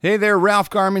Hey there, Ralph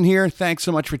Garman here. Thanks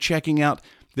so much for checking out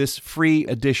this free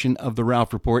edition of The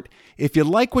Ralph Report. If you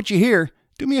like what you hear,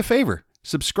 do me a favor.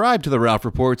 Subscribe to The Ralph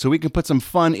Report so we can put some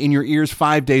fun in your ears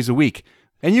 5 days a week.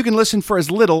 And you can listen for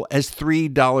as little as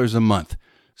 $3 a month.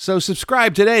 So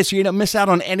subscribe today so you don't miss out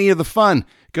on any of the fun.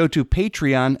 Go to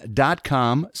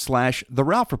patreon.com/The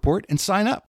Ralph Report and sign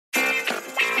up.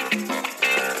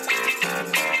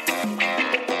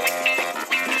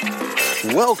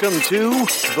 Welcome to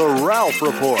The Ralph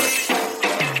Report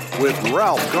with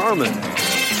Ralph Garman.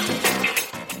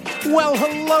 Well,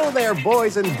 hello there,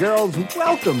 boys and girls.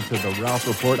 Welcome to The Ralph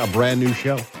Report, a brand new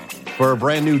show for a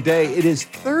brand new day. It is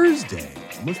Thursday,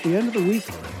 almost the end of the week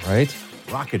already. Right?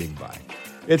 Rocketing by.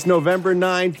 It's November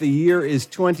 9th. The year is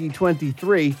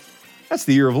 2023. That's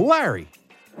the year of Larry.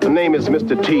 The name is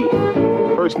Mr. T.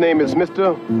 First name is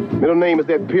Mr. Middle name is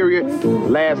that period.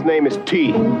 Last name is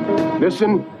T.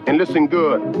 Listen and listen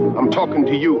good. I'm talking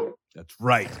to you. That's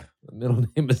right. The middle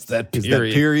name is that Is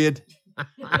period. that period?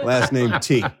 Last name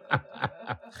T.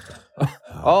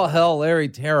 All hell, Larry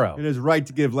Taro. It is right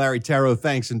to give Larry Taro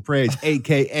thanks and praise,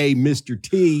 a.k.a. Mr.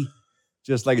 T,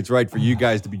 just like it's right for you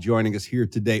guys to be joining us here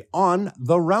today on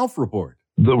The Ralph Report.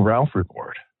 The Ralph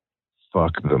Report.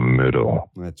 Fuck the middle.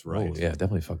 That's right. Oh, yeah,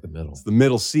 definitely fuck the middle. It's the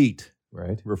middle seat.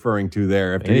 Right? Referring to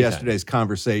there after Anytime. yesterday's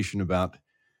conversation about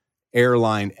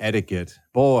airline etiquette.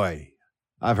 Boy,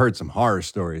 I've heard some horror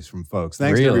stories from folks.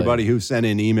 Thanks to Really? everybody who sent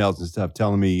in emails and stuff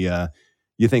telling me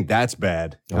you think that's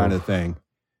bad kind of thing.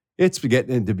 It's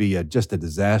getting to be just a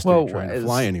disaster trying to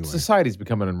fly anywhere. Society's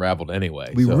becoming unraveled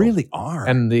anyway. We so- really are.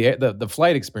 And the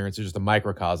flight experience is just a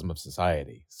microcosm of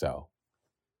society. So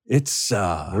it's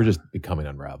we're just becoming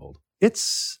unraveled.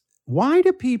 it's why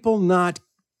do people not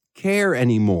care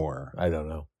anymore? I don't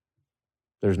know.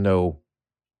 There's no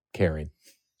caring.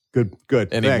 Good.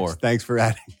 Anymore. Thanks for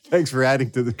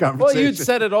adding to the conversation. Well, you'd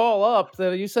set it all up.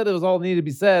 You said it was all needed to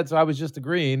be said, so I was just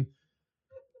agreeing.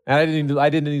 And I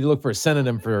didn't need to look for a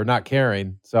synonym for not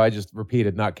caring, so I just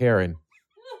repeated not caring.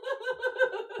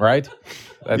 Right?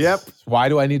 Yep. Why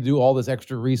do I need to do all this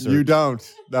extra research? You don't.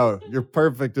 No, you're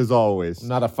perfect as always. I'm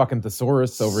not a fucking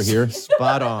thesaurus over here.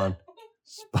 Spot on,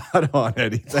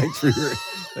 Eddie. Thanks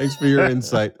for your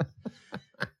insight.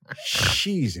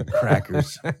 Cheese and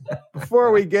crackers.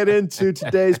 Before we get into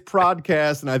today's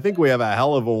podcast, and I think we have a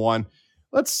hell of a one,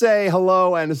 let's say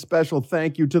hello and a special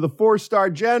thank you to the 4-star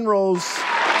generals.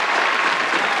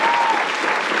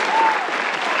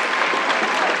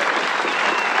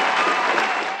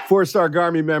 Four-star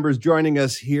Garmy members joining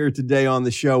us here today on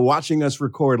the show, watching us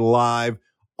record live.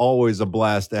 Always a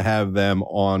blast to have them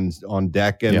on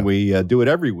deck, and we do it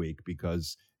every week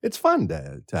because it's fun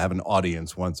to have an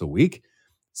audience once a week,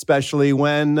 especially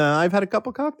when I've had a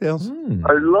couple cocktails.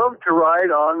 I'd love to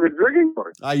ride on the drinking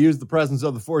board. I use the presence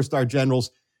of the 4-star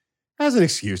generals as an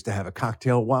excuse to have a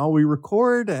cocktail while we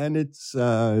record, and it's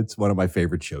one of my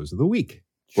favorite shows of the week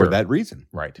for that reason.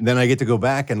 Right. And then I get to go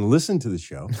back and listen to the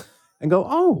show and go,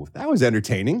 oh, that was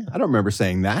entertaining. I don't remember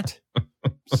saying that.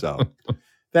 So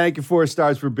thank you, 4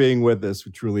 stars, for being with us.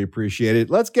 We truly appreciate it.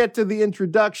 Let's get to the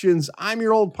introductions. I'm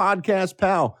your old podcast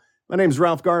pal. My name's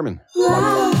Ralph Garman.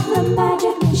 Ralph the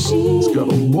Magic Machine. He's got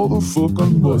a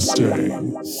motherfucking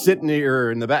Mustang. Sitting here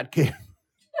in the Batcave.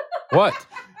 What?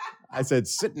 I said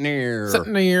sitting here.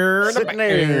 Sitting here. in the Sitting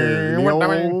there in the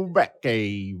old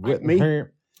Batcave with me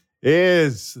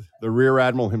is the Rear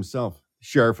Admiral himself,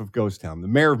 Sheriff of Ghost Town, the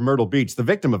Mayor of Myrtle Beach, the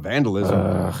victim of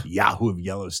vandalism, Yahoo of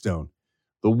Yellowstone,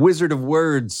 the Wizard of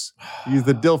Words. He's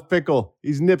the Dilf Pickle.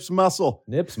 He's Nip's Muscle.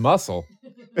 Nip's muscle.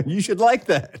 You should like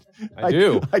that. I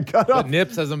do. I cut But off.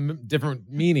 nips has a different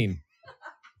meaning.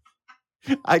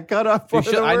 I cut off. part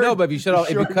of the I word. know, but if you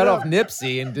Sure cut off enough.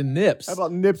 Nipsey into nips, How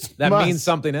about Nip's that Muss? means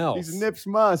something else. He's Nip's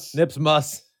Muss. Nips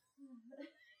muss.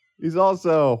 He's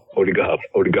also Holy gosh.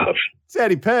 it's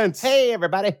Eddie Pence. Hey,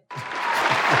 everybody.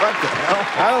 What the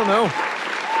hell? I don't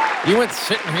know. You went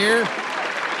sitting here.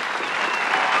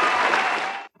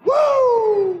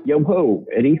 Woo! Yo ho,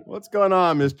 Eddie. What's going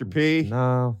on, Mr. P?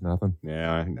 No, nothing.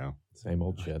 Yeah, I know. Same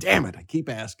old shit. Damn it! I keep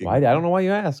asking. Why? I don't know why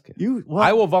you ask. You? Well,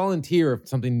 I will volunteer if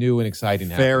something new and exciting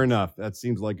happens. Fair enough. That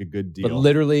seems like a good deal. But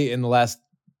literally in the last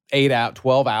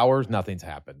 12 hours, nothing's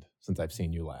happened since I've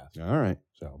seen you last. All right.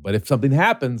 So, but if something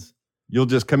happens, You'll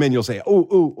just come in. You'll say, "Ooh,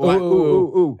 ooh, ooh, ooh,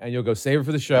 ooh, ooh." and you'll go save it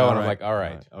for the show, All and I'm right. like, all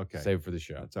right, Okay. save it for the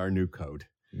show. That's our new code.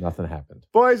 Nothing happened.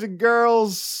 Boys and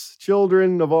girls,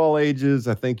 children of all ages,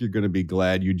 I think you're going to be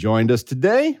glad you joined us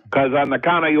today. Because on the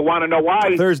counter, you want to know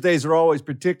why? Thursdays are always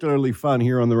particularly fun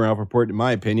here on the Ralph Report, in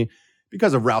my opinion,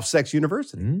 because of Ralph Sex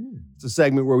University. It's a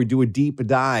segment where we do a deep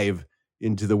dive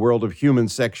into the world of human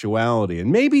sexuality and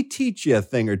maybe teach you a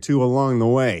thing or two along the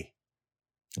way.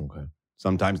 Okay.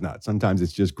 Sometimes not. Sometimes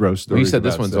it's just gross Well, you stories. said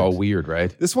this about one's sex. all weird,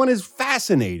 right? This one is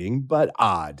fascinating, but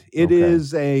odd. It Okay. is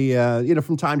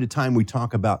from time to time we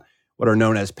talk about what are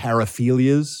known as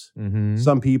paraphilias. Mm-hmm.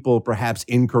 Some people perhaps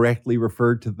incorrectly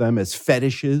referred to them as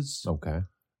fetishes. Okay.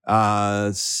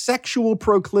 Sexual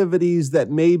proclivities that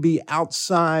may be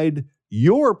outside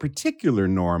your particular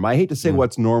norm. I hate to say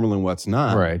what's normal and what's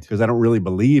not, Right. because I don't really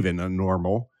believe in a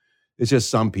normal. It's just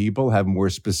some people have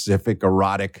more specific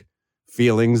erotic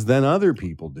feelings than other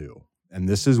people do. And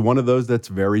this is one of those that's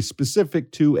very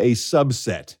specific to a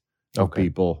subset of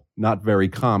people, not very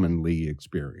commonly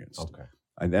experienced. Okay.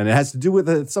 And it has to do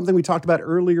with something we talked about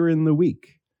earlier in the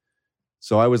week.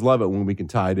 So I always love it when we can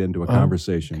tie it into a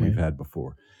conversation we've had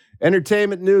before.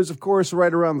 Entertainment news, of course,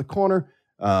 right around the corner.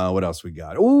 What else we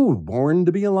got? Ooh, Born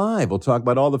to be Alive. We'll talk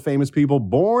about all the famous people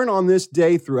born on this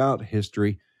day throughout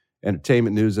history.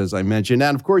 Entertainment news, as I mentioned.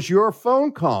 And, of course, your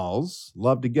phone calls.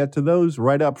 Love to get to those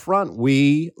right up front.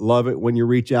 We love it when you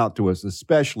reach out to us,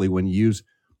 especially when you use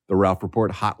the Ralph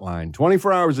Report hotline.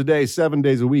 24 hours a day, 7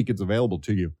 days a week, it's available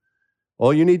to you.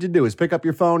 All you need to do is pick up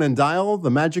your phone and dial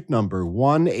the magic number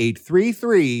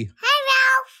 1-833.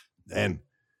 Hi, Ralph. Then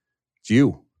it's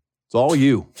you. It's all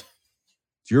you.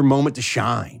 It's your moment to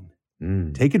shine.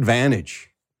 Take advantage.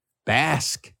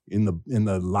 Bask in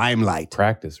the limelight.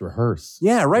 Practice, rehearse.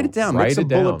 Yeah, write it down. Make Write some it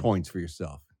down. bullet points for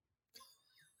yourself.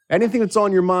 Anything that's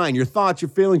on your mind, your thoughts, your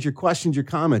feelings, your questions, your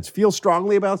comments, feel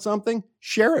strongly about something,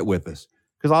 share it with us.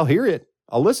 Because I'll hear it.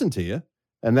 I'll listen to you.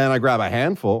 And then I grab a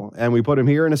handful and we put them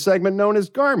here in a segment known as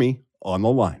Garmy on the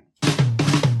Line.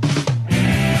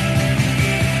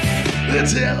 The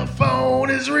telephone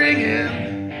is ringing.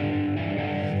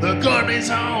 The Garmy's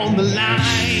on the line.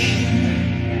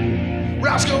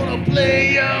 Ralph's gonna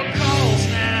play your calls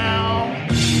now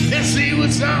and see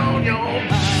what's on your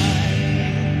mind.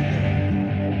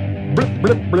 Blip,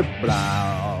 blip, blip,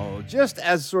 blow. Just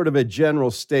as sort of a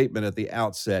general statement at the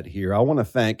outset here, I want to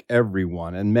thank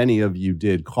everyone, and many of you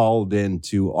did, called in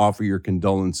to offer your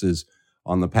condolences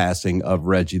on the passing of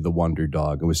Reggie the Wonder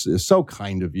Dog. It was so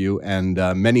kind of you, and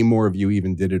many more of you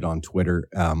even did it on Twitter.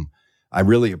 I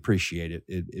really appreciate it.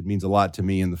 It means a lot to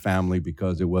me and the family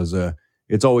because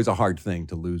it's always a hard thing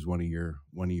to lose one of your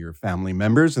family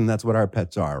members, and that's what our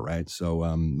pets are, right? So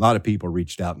a lot of people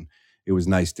reached out, and it was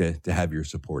nice to have your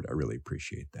support. I really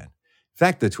appreciate that. In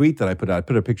fact, the tweet that I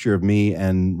put a picture of me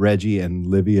and Reggie and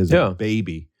Livy as a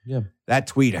baby. Yeah. That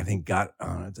tweet, I think, got,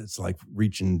 it's like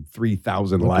reaching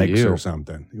 3,000 likes or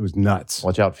something. It was nuts.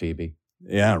 Watch out, Phoebe.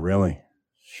 Yeah, really.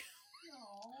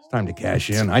 It's time to cash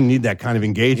in. I need that kind of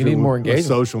engagement. You need more with engagement.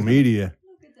 social media.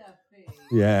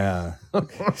 Yeah.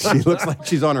 She looks like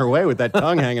she's on her way with that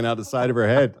tongue hanging out the side of her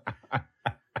head.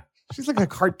 She's like a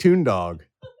cartoon dog.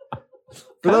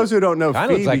 For those who don't know,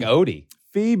 Kind of looks like Odie.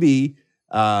 Phoebe,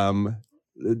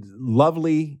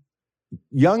 lovely,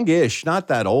 youngish, not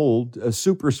that old, a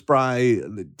super spry,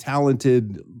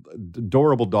 talented,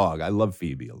 adorable dog. I love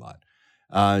Phoebe a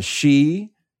lot.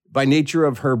 She, by nature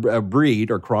of her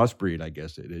breed, or crossbreed, I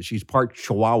guess it is, she's part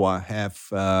Chihuahua, half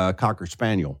Cocker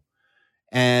Spaniel.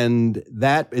 And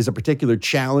that is a particular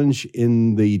challenge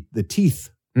in the teeth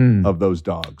of those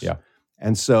dogs. Yeah.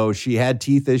 And so she had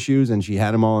teeth issues and she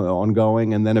had them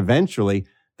ongoing. And then eventually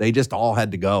they just all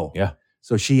had to go. Yeah.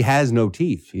 So she has no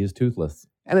teeth. She is toothless.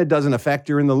 And it doesn't affect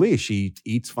her in the least. She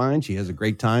eats fine. She has a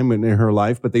great time in her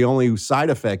life. But the only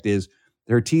side effect is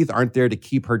her teeth aren't there to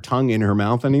keep her tongue in her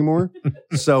mouth anymore.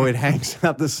 So it hangs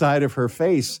out the side of her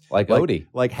face. Like Odie.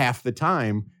 Like half the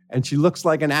time. And she looks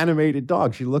like an animated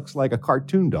dog. She looks like a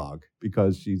cartoon dog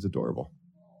because she's adorable.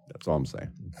 That's all I'm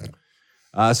saying.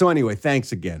 So anyway,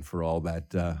 thanks again for all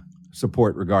that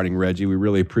support regarding Reggie. We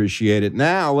really appreciate it.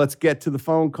 Now let's get to the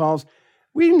phone calls.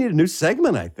 We need a new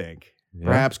segment, I think. Yeah.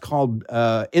 Perhaps called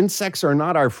Insects Are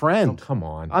Not Our Friend. Oh, come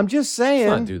on. I'm just saying.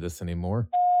 Let's not do this anymore.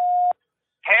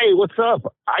 Hey, what's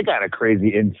up? I got a crazy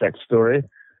insect story.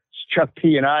 It's Chuck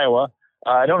P. in Iowa.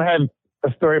 I don't have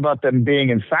a story about them being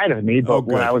inside of me, but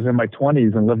when I was in my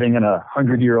 20s and living in a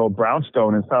 100-year-old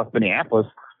brownstone in South Minneapolis,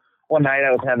 one night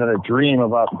I was having a dream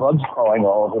about bugs crawling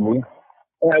all over me.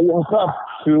 And I woke up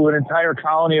to an entire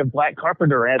colony of black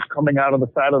carpenter ants coming out of the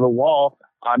side of the wall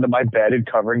onto my bed and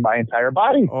covering my entire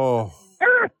body. Oh.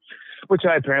 Which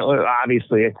I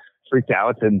obviously freaked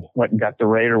out and went and got the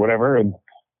raid or whatever. And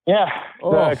yeah,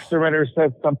 the exterminator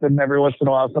said something every once in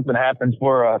a while, something happens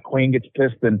where a queen gets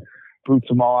pissed and boots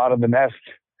them all out of the nest.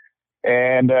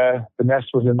 And the nest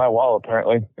was in my wall,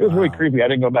 apparently. It was really creepy. I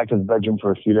didn't go back to the bedroom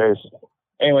for a few days.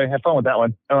 Anyway, have fun with that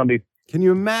one. LMB. Can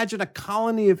you imagine a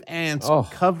colony of ants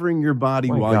covering your body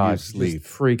while you sleep?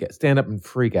 Stand up and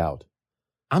freak out.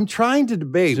 I'm trying to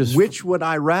debate which would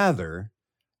I rather,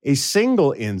 a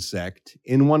single insect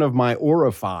in one of my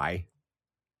orifices.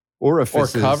 Or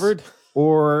covered?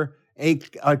 Or a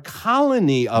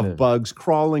colony of bugs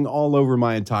crawling all over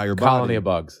my entire body. Colony of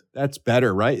bugs. That's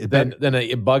better, right? Then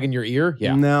a bug in your ear?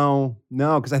 Yeah. No,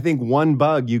 because I think one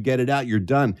bug, you get it out, you're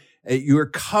done. You're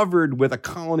covered with a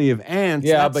colony of ants.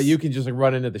 Yeah, but you can just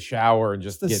run into the shower and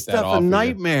just the get stuff that off of you.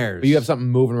 nightmares. But you have something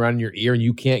moving around in your ear and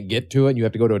you can't get to it and you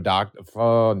have to go to a doctor.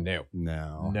 Oh, no.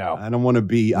 No. I don't want to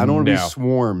be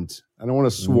swarmed. I don't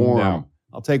want to swarm. No.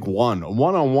 I'll take one. A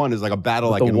one-on-one is like a battle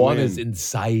But I can the one win. is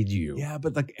inside you. Yeah,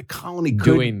 but like a colony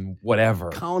doing whatever.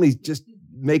 Colony's just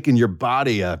making your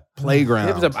body a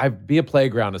playground. I'd be a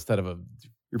playground instead of a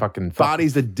fucking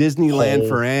body's the Disneyland hole.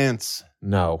 for ants.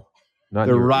 No. Not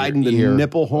They're riding the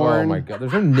nipple horn. Oh my God.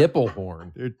 There's no nipple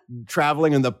horn. They're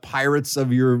traveling in the pirates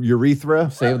of your urethra.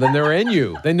 Then they're in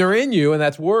you. Then they're in you, and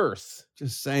that's worse.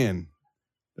 Just saying.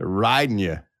 They're riding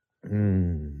you.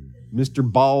 Mr.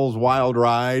 Ball's Wild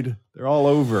Ride. They're all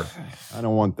over. I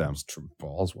don't want them. Mr.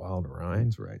 Ball's Wild Ride.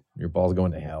 That's right. Your ball's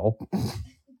going to hell.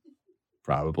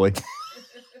 Probably.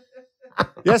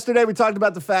 Yesterday, we talked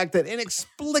about the fact that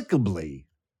inexplicably,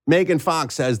 Megan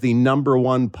Fox has the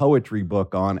 #1 poetry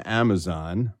book on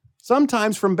Amazon.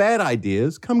 Sometimes from bad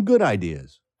ideas come good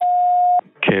ideas.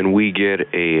 Can we get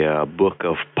a book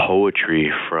of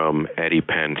poetry from Eddie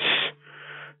Pence?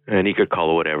 And he could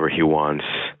call it whatever he wants.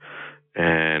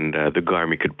 And the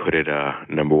Garmy could put it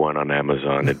 #1 on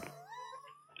Amazon. It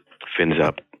fins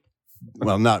up.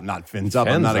 Well, not fins up.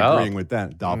 I'm not agreeing with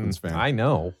that. Dolphins fan. I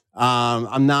know.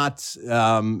 I'm not.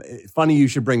 Funny you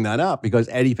should bring that up because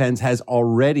Eddie Pence has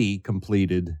already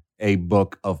completed a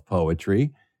book of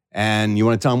poetry. And you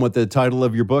want to tell him what the title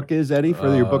of your book is, Eddie,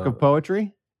 for your book of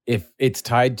poetry? If it's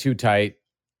tied too tight. ...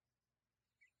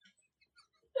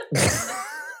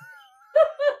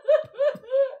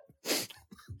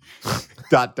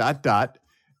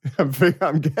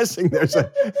 I'm guessing there's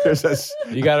a.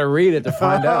 You got to read it to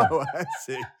find out. Oh, I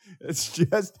see. It's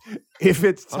just if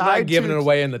it's tied. I'm not giving it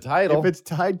away in the title. If it's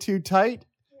tied too tight,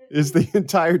 is the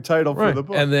entire title for the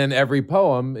book, and then every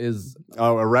poem is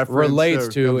a reference relates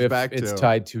to if back it's to.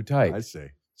 tied too tight. I see.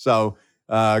 So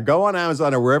go on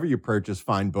Amazon or wherever you purchase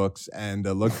fine books and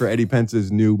look for Eddie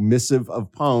Pence's new missive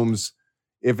of poems.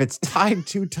 If it's tied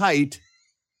too tight,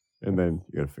 and then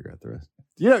you got to figure out the rest.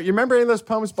 You remember any of those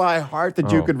poems by heart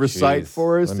that you could recite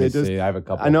for us? Let me see. I have a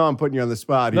couple. I know I'm putting you on the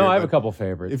spot here. No, I have a couple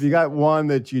favorites. If you got one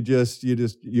that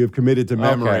you've committed to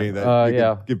memory that you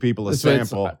could give people a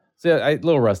sample. I'm a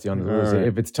little rusty on this. Right.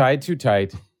 If it's tied too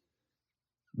tight,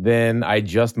 then I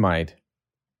just might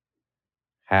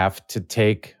have to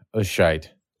take a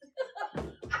shite.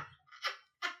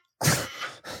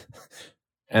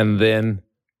 And then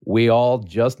we all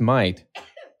just might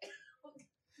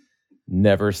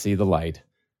never see the light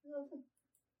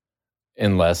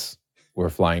unless we're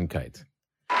flying kites.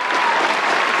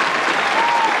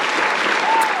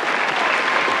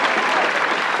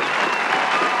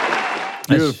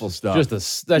 Beautiful stuff.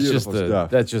 That's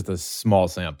just a small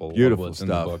sample of what's in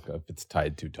the book if it's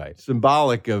tied too tight.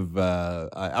 Symbolic of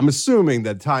I'm assuming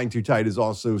that tying too tight is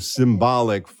also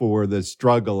symbolic for the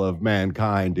struggle of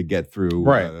mankind to get through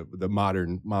the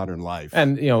modern life.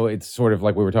 And it's sort of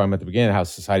like we were talking about at the beginning, how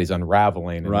society's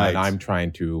unraveling, and then I'm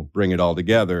trying to bring it all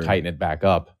together, tighten it back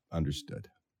up. Understood.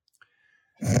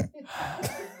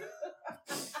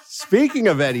 Speaking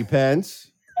of Eddie Pence.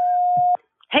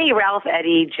 Hey, Ralph,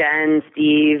 Eddie, Jen,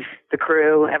 Steve, the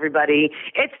crew, everybody.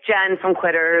 It's Jen from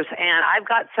Quitters, and I've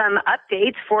got some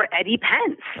updates for Eddie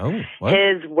Pence. Oh, what?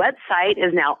 His website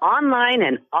is now online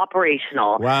and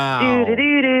operational. Wow.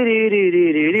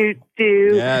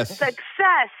 Yes.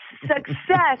 Success.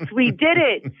 We did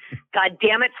it. God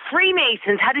damn it.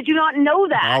 Freemasons. How did you not know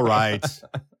that? All right.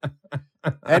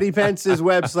 Eddie Pence's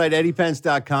website,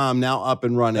 eddiepence.com, now up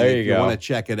and running. There you if you go. want to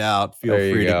check it out, feel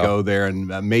free to go there. And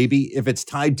maybe if it's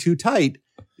tied too tight,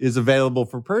 is available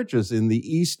for purchase in the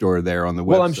e-store there on the website.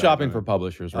 Well, I'm shopping for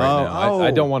publishers right now.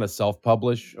 I don't want to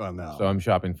self-publish, no. So I'm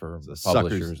shopping for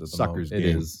publishers at the suckers moment.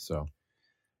 game. It is, so.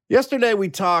 Yesterday we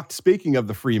talked, speaking of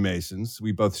the Freemasons,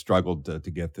 we both struggled to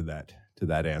get to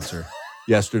that answer.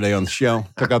 Yesterday on the show.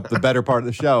 Took up the better part of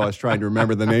the show. I was trying to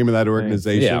remember the name of that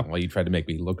organization. Yeah, well, you tried to make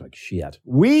me look like shit.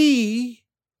 We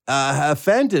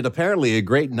offended apparently a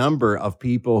great number of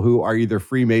people who are either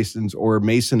Freemasons or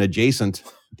Mason adjacent.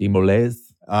 Demolés.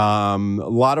 A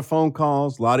lot of phone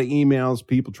calls, a lot of emails,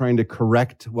 people trying to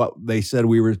correct what they said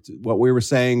what we were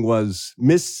saying was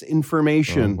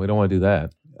misinformation. We don't want to do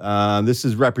that. This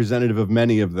is representative of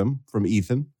many of them from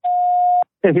Ethan.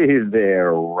 Hey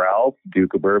there, Ralph,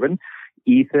 Duke of Bourbon.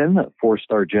 Ethan,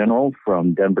 4-star general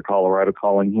from Denver, Colorado,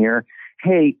 calling here.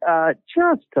 Hey,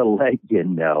 just to let you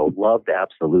know, loved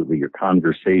absolutely your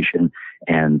conversation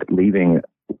and leaving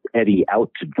Eddie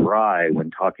out to dry when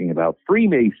talking about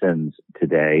Freemasons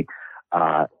today.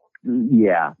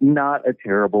 Yeah, not a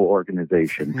terrible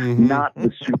organization, not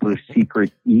the super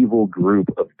secret evil group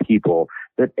of people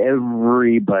that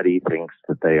everybody thinks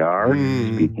that they are.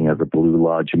 Speaking as a Blue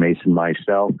Lodge Mason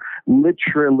myself,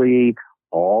 literally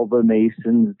all the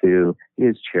Masons do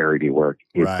is charity work.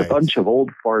 It's a bunch of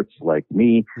old farts like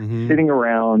me sitting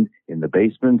around in the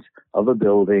basement of a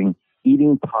building,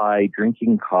 eating pie,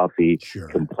 drinking coffee,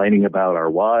 complaining about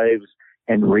our wives,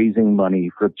 and raising money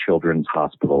for children's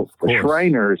hospitals. The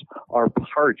Shriners are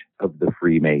part of the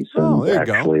Freemasons.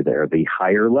 Actually, they're the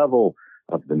higher level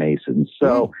of the Masons.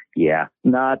 So, yeah,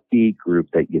 not the group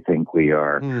that you think we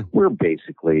are. We're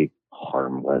basically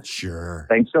harmless. Sure.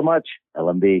 Thanks so much,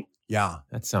 LMB. Yeah.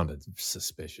 That sounded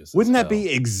suspicious. Wouldn't that be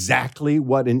exactly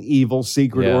what an evil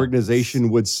secret organization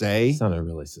would say? Sounded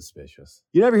really suspicious.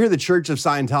 You never hear the Church of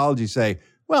Scientology say,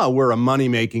 well, we're a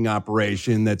money-making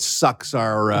operation that sucks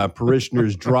our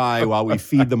parishioners dry while we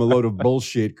feed them a load of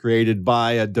bullshit created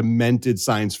by a demented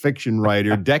science fiction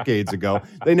writer decades ago.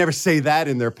 They never say that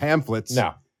in their pamphlets.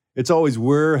 No. It's always,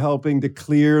 we're helping to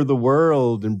clear the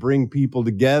world and bring people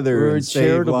together We're and a save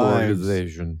charitable lives.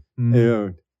 organization.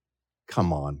 Dude,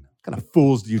 come on. What kind of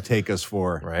fools do you take us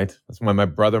for? Right. That's why my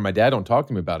brother and my dad don't talk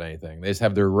to me about anything. They just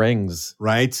have their rings.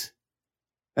 Right.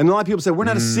 And a lot of people say, we're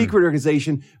not a secret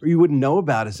organization, or you wouldn't know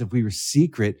about us if we were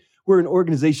secret. We're an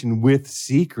organization with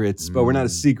secrets, but we're not a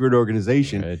secret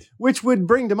organization, which would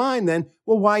bring to mind then,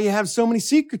 well, why you have so many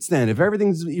secrets then? If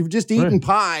you've just eaten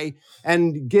pie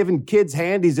and given kids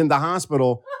handies in the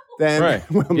hospital, then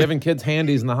well, giving kids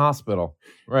handies in the hospital.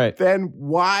 Right. Then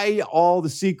why all the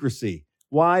secrecy?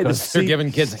 Why they're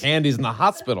giving kids handies in the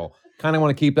hospital? Kind of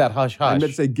want to keep that hush hush. I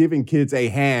meant to say giving kids a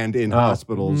hand in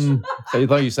hospitals. I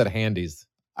thought you said handies.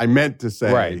 I meant to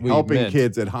say helping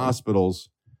kids at hospitals.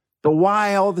 But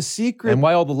why all the secret? And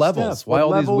why all the levels? Stuff? Why all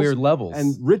levels these weird levels?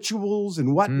 and rituals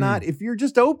and whatnot? If you're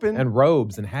just open and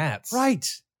robes and hats, right?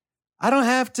 I don't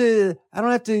have to,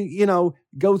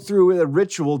 go through a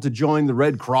ritual to join the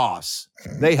Red Cross.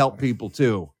 They help people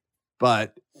too,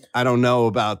 but I don't know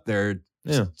about their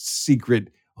secret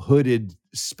hooded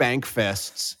spank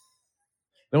fests.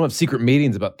 They don't have secret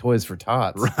meetings about toys for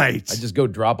tots. Right. I just go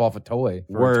drop off a toy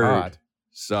for a tot.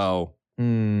 So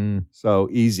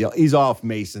ease off,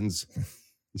 Masons.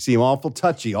 You seem awful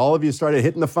touchy. All of you started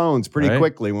hitting the phones pretty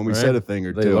quickly when we said a thing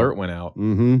or two. The alert went out.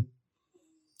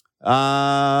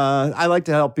 I like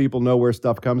to help people know where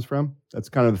stuff comes from. That's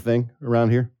kind of the thing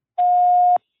around here.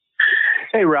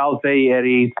 Hey, Ralph. Hey,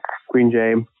 Eddie. Green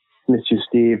Jay. Miss you,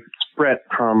 Steve. It's Brett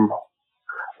from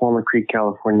Walnut Creek,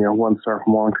 California. 1 star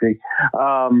from Walnut Creek.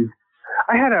 I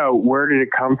had a where did it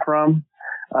come from?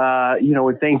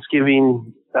 With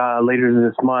Thanksgiving later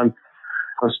this month,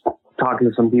 I was talking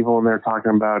to some people and they're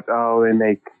talking about, they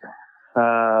make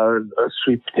a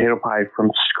sweet potato pie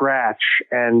from scratch.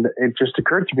 And it just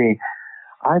occurred to me,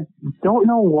 I don't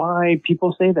know why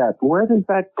people say that. Where does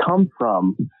that come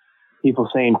from? People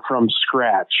saying from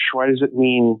scratch. Why does it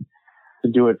mean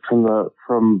to do it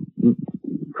from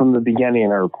the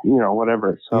beginning or,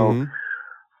 whatever. So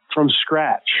from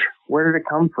scratch, where did it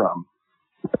come from?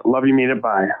 Love you, meet it,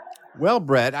 bye. Well,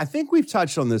 Brett, I think we've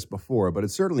touched on this before, but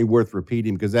it's certainly worth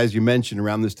repeating because as you mentioned,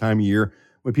 around this time of year,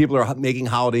 when people are making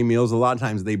holiday meals, a lot of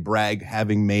times they brag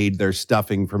having made their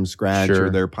stuffing from scratch or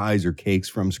their pies or cakes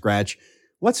from scratch.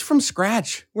 What's from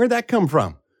scratch? Where'd that come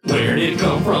from? Where did it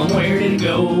come from? Where did it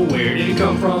go? Where did it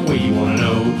come from? We want to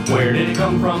know. Where did it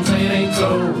come from? Say it ain't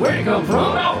so. Where did it come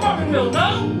from? I fucking don't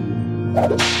know.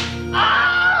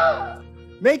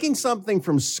 Making something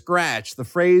from scratch, the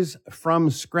phrase from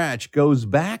scratch goes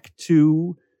back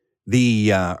to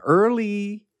the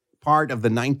early part of the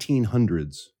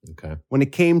 1900s. Okay. When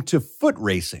it came to foot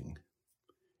racing.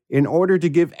 In order to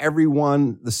give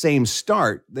everyone the same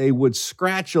start, they would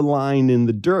scratch a line in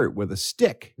the dirt with a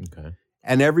stick. Okay.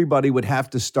 And everybody would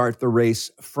have to start the race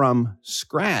from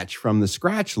scratch, from the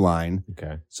scratch line,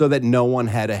 so that no one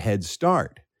had a head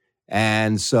start.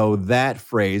 And so that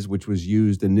phrase, which was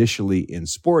used initially in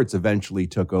sports, eventually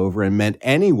took over and meant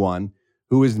anyone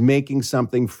who is making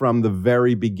something from the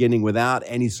very beginning without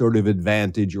any sort of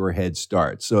advantage or head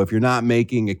start. So if you're not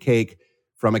making a cake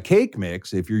from a cake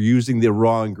mix, if you're using the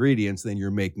raw ingredients, then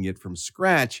you're making it from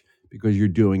scratch because you're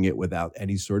doing it without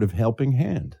any sort of helping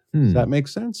hand. Does that make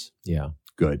sense? Yeah.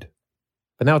 Good.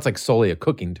 But now it's like solely a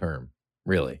cooking term,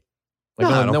 really. Like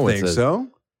No, I don't think so.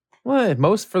 Well,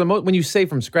 when you say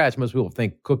from scratch, most people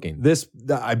think cooking.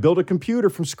 I built a computer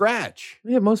from scratch.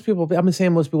 Yeah, most people. I'm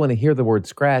saying most people, when they hear the word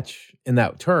scratch in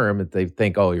that term, they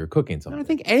think, "Oh, you're cooking something." I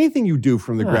think anything you do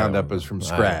from the ground up is from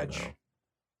scratch.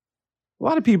 A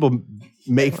lot of people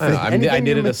make. I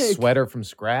knitted a sweater from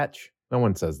scratch. No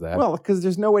one says that. Well, because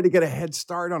there's no way to get a head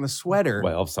start on a sweater.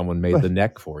 Well, if someone made the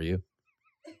neck for you.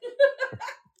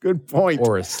 Good point.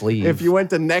 Or a sleeve. If you went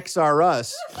to Necks R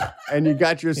Us and you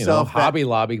got yourself Hobby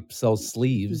Lobby sells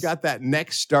sleeves. You got that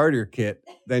neck starter kit,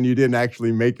 then you didn't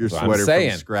actually make your sweater from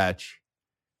scratch.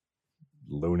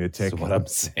 Lunatic. That's what I'm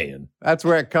saying. That's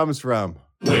where it comes from.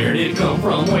 Where did it come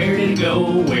from? Where did it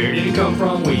go? Where did it come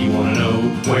from? We want to know.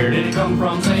 Where did it come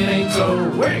from? Say it ain't so.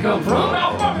 Where did it come from?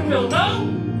 I fucking don't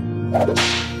know.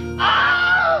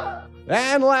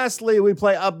 And lastly, we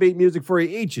play upbeat music for you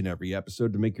each and every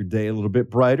episode to make your day a little bit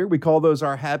brighter. We call those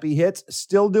our happy hits.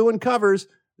 Still doing covers.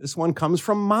 This one comes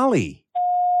from Molly.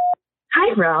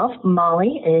 Hi, Ralph.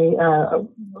 Molly, a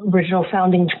original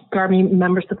founding Garmy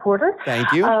member supporter.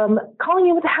 Thank you. Calling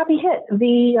you with a happy hit.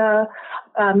 The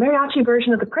mariachi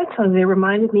version of the Prince song, they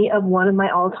reminded me of one of my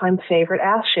all-time favorite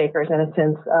ass shakers. And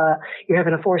since you're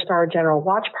having a 4-star general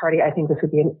watch party, I think this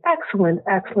would be an excellent,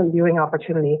 excellent viewing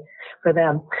opportunity for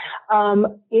them.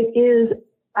 It is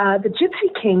the Gypsy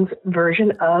Kings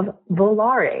version of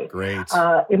Volare. Great.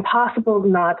 Impossible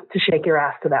not to shake your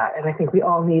ass to that. And I think we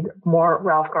all need more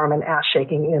Ralph Garman ass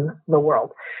shaking in the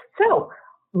world. So,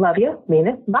 love you, mean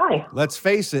it, bye. Let's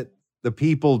face it, the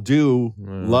people do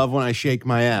love when I shake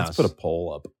my ass. Let's put a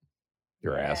poll up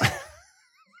your ass.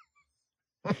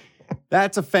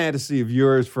 That's a fantasy of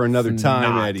yours for another It's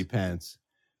time, not. Eddie Pence.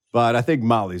 But I think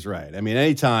Molly's right. I mean,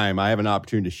 anytime I have an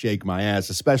opportunity to shake my ass,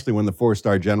 especially when the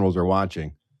 4-star generals are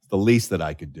watching, it's the least that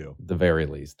I could do. The very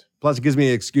least. Plus, it gives me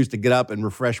an excuse to get up and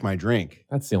refresh my drink.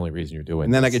 That's the only reason you're doing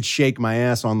And then I this. could shake my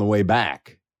ass on the way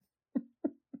back.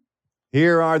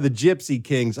 Here are the Gypsy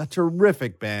Kings, a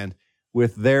terrific band,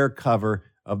 with their cover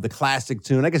of the classic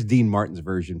tune, I guess Dean Martin's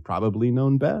version, probably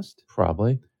known best.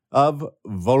 Probably. Of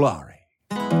Volare.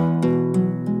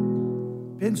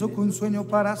 Pienso que un sueño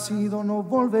parecido no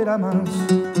volverá más.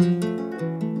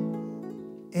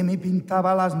 Y me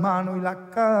pintaba las manos y la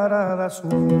cara de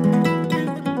azul.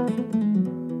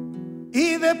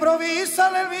 Y de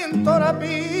provisa el viento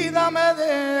rápida me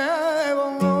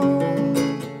debo.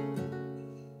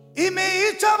 Y me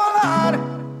hizo volar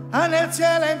en el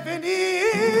cielo infinito.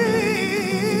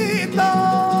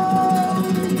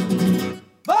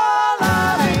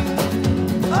 Volaré,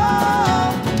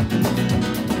 oh,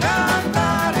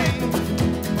 cantaré,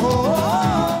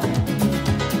 oh,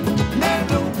 nel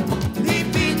blu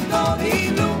dipinto di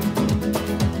blu,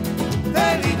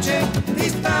 felice di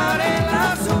stare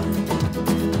lassù.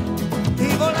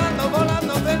 Y volando,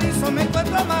 volando feliz me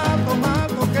encuentro amado,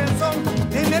 amado que el sol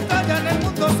y me trae en el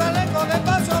mundo sale con el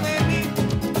paso de mí.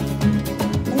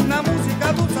 Una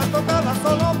música dulce tocada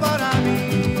solo para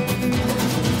mí.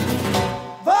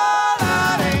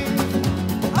 Volaré,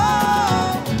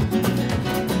 oh,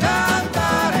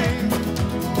 cantaré,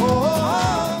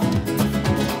 oh,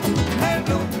 nel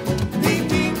blu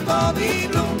dipinto di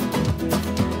blu,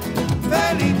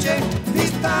 felice di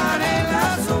stare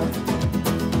lassù.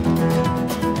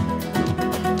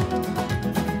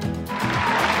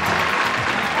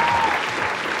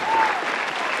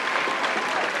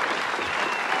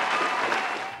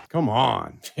 Come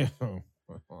on.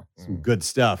 Some good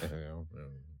stuff.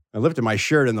 I lifted my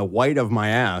shirt and the white of my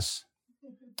ass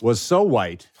was so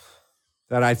white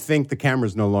that I think the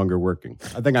camera's no longer working.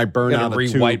 I think I burned out a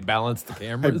tube. Re-white balance the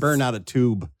cameras. I burned out a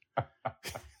tube.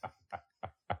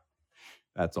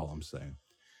 That's all I'm saying.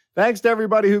 Thanks to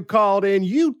everybody who called in.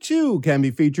 You too can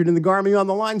be featured in the Garmy on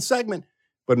the Line segment.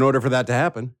 But in order for that to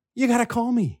happen, you got to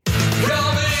call me.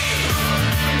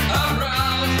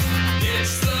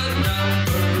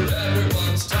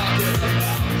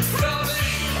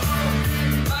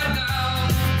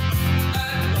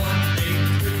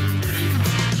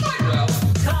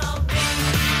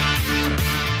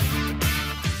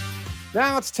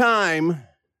 Now it's time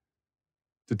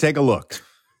to take a look.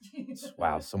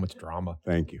 Wow, so much drama.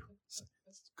 Thank you.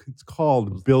 It's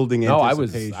called building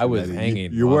anticipation. I was Eddie.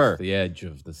 hanging You off were. the edge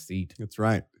of the seat. That's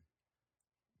right.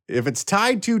 If it's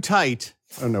tied too tight,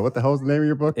 I don't know, what the hell is the name of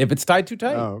your book? If it's tied too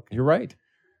tight, Oh, okay. you're right.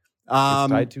 It's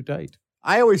tied too tight.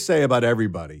 I always say about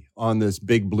everybody on this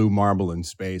big blue marble in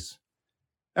space,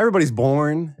 everybody's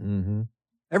born. Mm-hmm.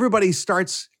 Everybody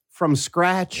starts from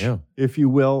scratch, Yeah. if you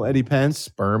will, Eddie Pence.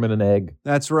 Sperm and an egg.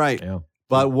 That's right. Yeah.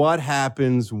 But what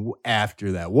happens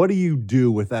after that? What do you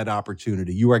do with that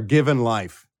opportunity? You are given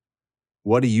life.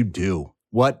 What do you do?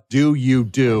 What do you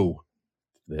do?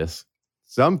 This.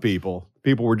 Some people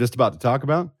people were just about to talk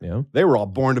about? Yeah. They were all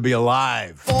born to be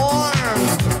alive.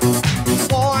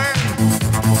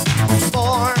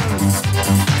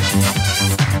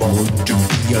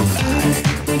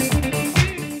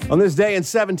 On this day in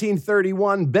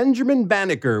 1731, Benjamin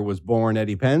Banneker was born,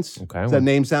 Eddie Pence. Okay. Does that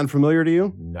name sound familiar to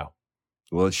you? No.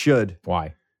 Well, it should.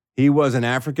 Why? He was an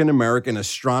African-American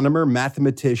astronomer,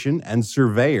 mathematician, and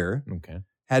surveyor. Okay.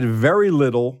 Had very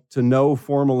little to no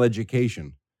formal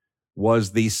education.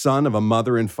 Was the son of a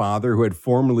mother and father who had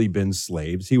formerly been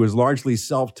slaves. He was largely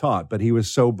self-taught, but he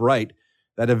was so bright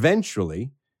that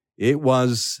eventually it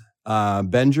was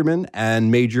Benjamin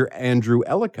and Major Andrew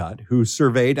Ellicott who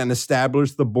surveyed and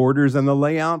established the borders and the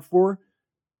layout for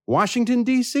Washington,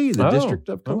 D.C., the District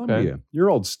of Columbia. Okay. Your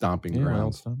old stomping Yeah, grounds.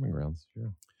 old stomping grounds.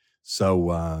 Sure.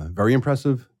 So, very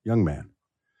impressive young man.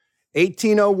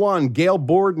 1801, Gail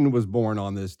Borden was born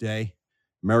on this day.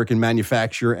 American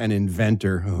manufacturer and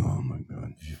inventor. Oh, my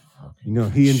God. You know,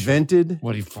 he invented...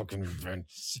 What he fucking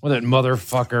invents? What that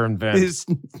motherfucker invents? He's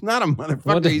not a motherfucker.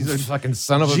 What He's a fucking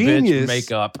son of a genius bitch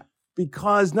make up.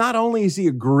 Because not only is he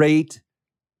a great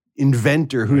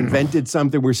inventor who invented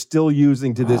something we're still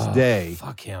using to this day,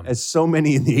 fuck him, as so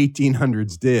many in the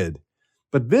 1800s did,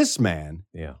 but this man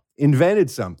invented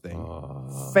something,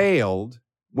 failed,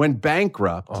 went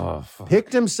bankrupt,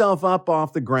 picked himself up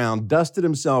off the ground, dusted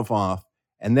himself off,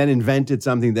 and then invented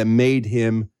something that made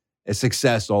him a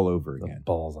success all over again. The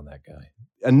balls on that guy.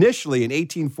 Initially, in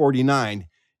 1849,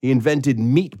 he invented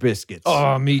meat biscuits.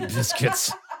 Oh, meat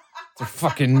biscuits. They're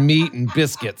fucking meat and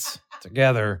biscuits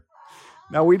together.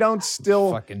 Now, we don't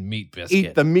still fucking meat biscuit.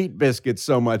 eat the meat biscuits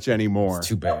so much anymore. It's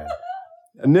too bad.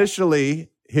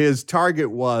 Initially, his target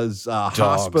was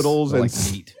hospitals and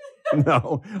meat.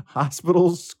 No,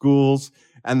 hospitals, schools,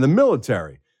 and the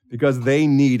military, because they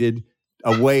needed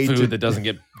a way Food that doesn't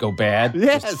go bad.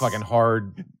 Yes. Just fucking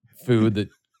hard food that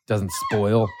doesn't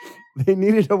spoil. They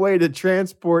needed a way to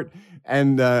transport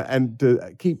and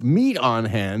to keep meat on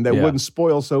hand that wouldn't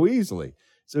spoil so easily.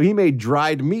 So he made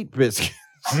dried meat biscuits.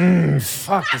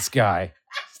 Fuck this guy.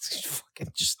 Fucking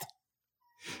just.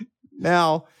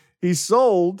 Now, he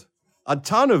sold a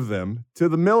ton of them to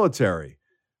the military.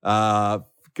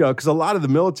 Because a lot of the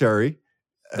military...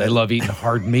 They love eating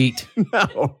hard meat.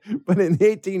 No, but in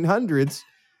the 1800s,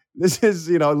 this is,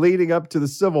 leading up to the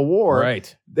Civil War.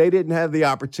 Right. They didn't have the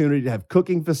opportunity to have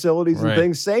cooking facilities and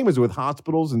things. Same as with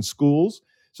hospitals and schools.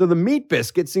 So the meat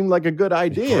biscuit seemed like a good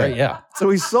idea. Right, yeah. So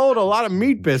he sold a lot of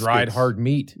meat biscuits. Dried hard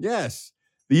meat. Yes.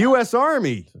 The U.S.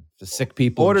 Army The sick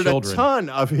people ordered and a children. ton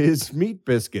of his meat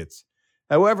biscuits.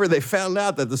 However, they found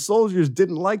out that the soldiers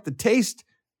didn't like the taste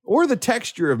or the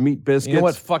texture of meat biscuits. You know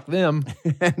what? Fuck them.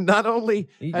 And not only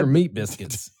Eat your meat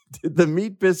biscuits. did the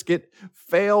meat biscuit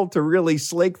fail to really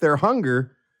slake their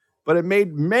hunger, but it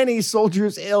made many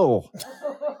soldiers ill.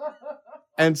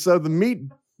 And so the meat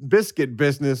biscuit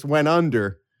business went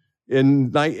under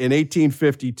in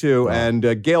 1852,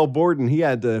 and Gail Borden, he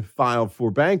had to file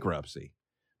for bankruptcy.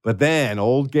 But then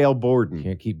old Gail Borden.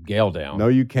 Can't keep Gail down. No,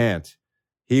 you can't.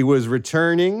 He was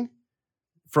returning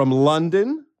from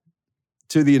London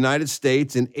to the United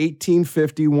States in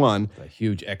 1851. A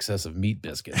huge excess of meat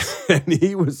biscuits. And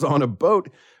he was on a boat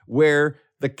where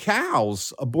the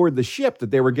cows aboard the ship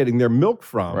that they were getting their milk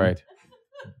from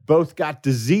both got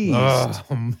diseased.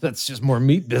 That's just more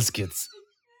meat biscuits.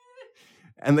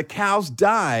 And the cows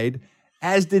died,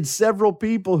 as did several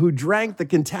people who drank the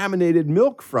contaminated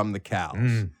milk from the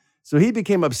cows. So he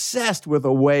became obsessed with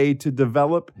a way to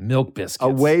develop milk biscuits, a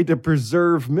way to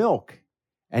preserve milk.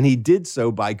 And he did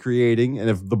so by creating, and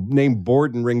if the name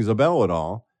Borden rings a bell at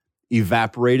all,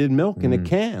 evaporated milk in a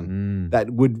can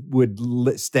that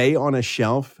would stay on a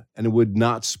shelf and it would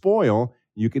not spoil.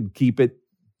 You could keep it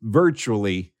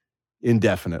virtually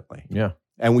indefinitely. Yeah.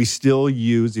 And we still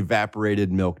use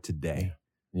evaporated milk today.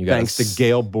 Thanks to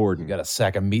Gail Borden. You got a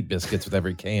sack of meat biscuits with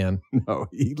every can. No,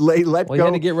 he let go. He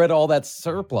had to get rid of all that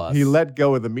surplus. He let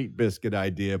go of the meat biscuit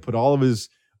idea, put all of his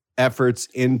efforts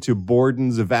into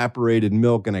Borden's evaporated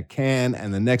milk in a can,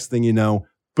 and the next thing you know,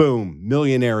 boom,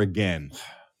 millionaire again.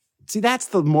 See, that's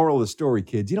the moral of the story,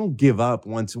 kids. You don't give up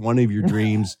once one of your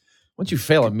dreams once you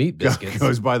fail at meat biscuits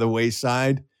goes by the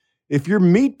wayside. If your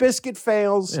meat biscuit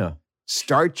fails,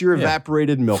 start your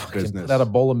evaporated milk business. Put out a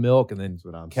bowl of milk and then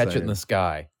catch it in saying. the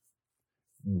sky.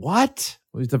 What?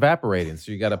 Well, it's evaporating,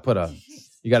 so you got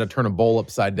to turn a bowl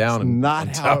upside down. It's and not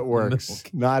on how top it of works.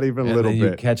 milk. Not even a And little then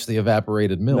bit. You catch the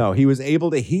evaporated milk. No, he was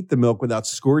able to heat the milk without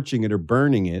scorching it or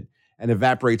burning it and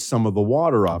evaporate some of the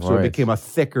water off. So it Right. became a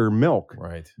thicker milk.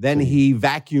 Right. Then he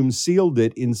vacuum sealed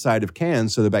it inside of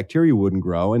cans so the bacteria wouldn't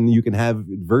grow, and you can have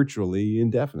it virtually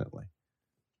indefinitely.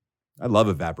 I love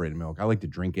evaporated milk. I like to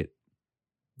drink it.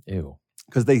 Ew.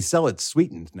 because they sell it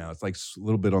sweetened now. It's like a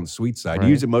little bit on the sweet side. Right.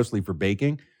 You use it mostly for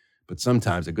baking, but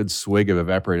sometimes a good swig of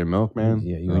evaporated milk, man.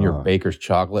 Yeah, you and your baker's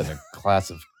chocolate and a glass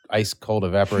of ice cold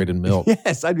evaporated milk.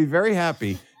 Yes, I'd be very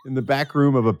happy in the back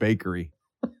room of a bakery.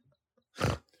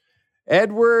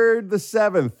 Edward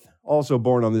VII, also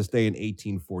born on this day in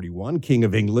 1841, King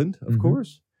of England, of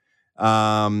course.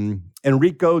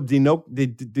 Enrico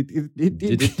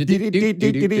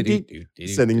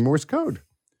sending Morse code.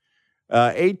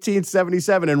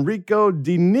 1877, Enrico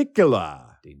Di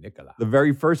Nicola, the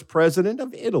very first president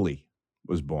of Italy,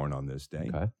 was born on this day.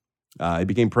 He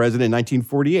became president in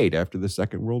 1948 after the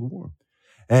Second World War.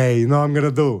 Hey, you know what I'm going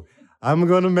to do? I'm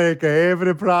going to make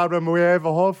every problem we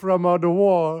ever had from the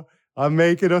war. I'm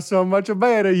making it so much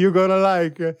better. You're going to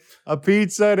like a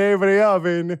pizza in every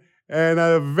oven and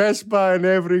a Vespa in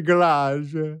every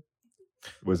garage.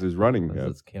 Was his running. That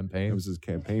was his campaign. It was his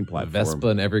campaign platform. A Vespa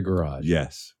in every garage.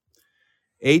 Yes.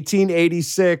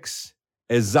 1886,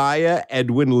 Isaiah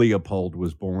Edwin Leopold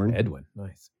was born. Edwin,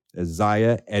 nice.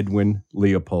 Isaiah Edwin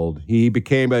Leopold. He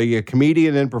became a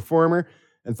comedian and performer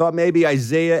and thought maybe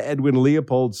Isaiah Edwin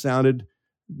Leopold sounded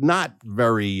not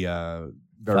very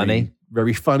Funny.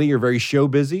 very funny or very show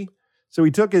busy. So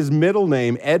he took his middle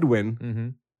name,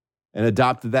 Edwin, and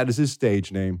adopted that as his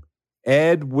stage name.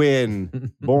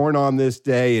 Edwin, born on this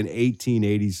day in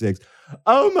 1886.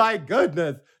 Oh my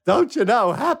goodness, don't you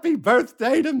know? Happy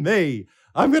birthday to me.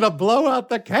 I'm going to blow out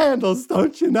the candles,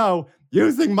 don't you know,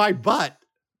 using my butt.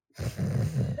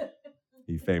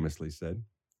 He famously said.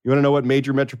 You want to know what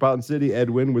major metropolitan city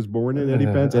Edwin was born in, Eddie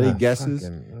Pence? Any guesses?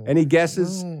 Any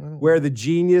guesses where the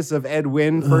genius of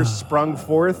Edwin first sprung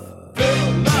forth?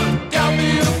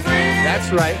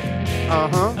 That's right.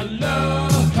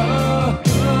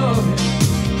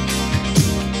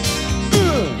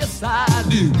 Yes, I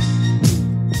do.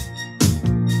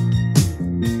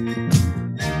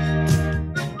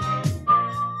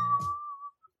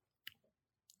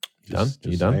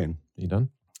 You done?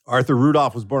 Arthur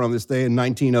Rudolph was born on this day in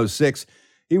 1906.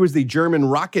 He was the German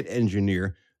rocket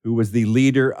engineer who was the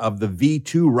leader of the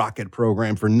V-2 rocket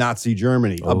program for Nazi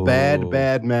Germany. A bad,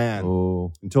 bad man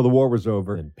until the war was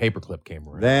over. And Paperclip came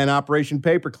around. Then Operation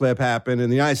Paperclip happened,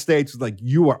 and the United States was like,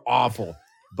 you are awful,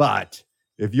 but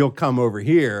if you'll come over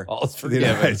here to the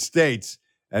United States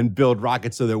and build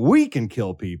rockets so that we can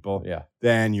kill people,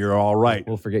 then you're all right.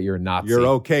 We'll forget you're a Nazi. You're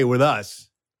okay with us,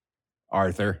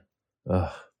 Arthur.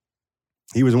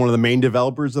 He was one of the main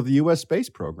developers of the U.S. space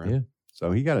program. Yeah.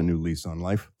 So he got a new lease on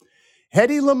life.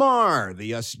 Hedy Lamarr,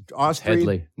 the Austrian...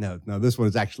 Headley. No, this one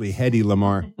is actually Hedy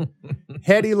Lamarr.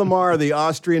 Hedy Lamarr, the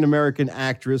Austrian-American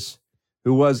actress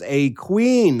who was a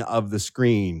queen of the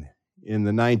screen in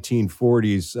the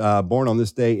 1940s, born on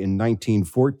this day in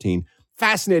 1914.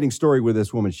 Fascinating story with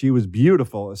this woman. She was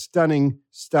beautiful, a stunning,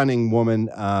 stunning woman,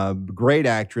 great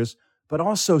actress, but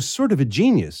also sort of a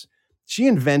genius. She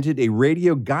invented a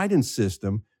radio guidance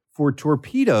system for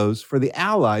torpedoes for the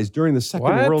Allies during the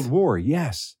Second World War.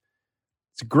 Yes.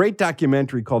 It's a great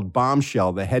documentary called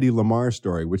Bombshell, the Hedy Lamarr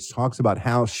story, which talks about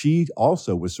how she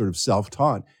also was sort of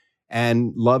self-taught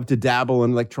and loved to dabble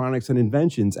in electronics and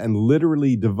inventions and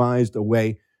literally devised a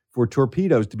way for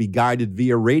torpedoes to be guided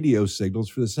via radio signals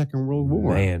for the Second World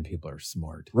War. Man, people are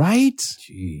smart. Right?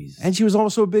 Jeez. And she was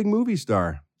also a big movie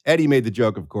star. Eddie made the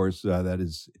joke, of course, that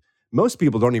is... Most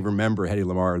people don't even remember Hedy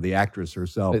Lamarr, the actress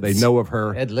herself. They know of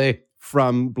her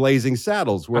from Blazing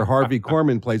Saddles, where Harvey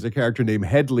Korman plays a character named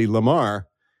Hedley Lamarr.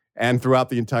 And throughout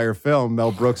the entire film,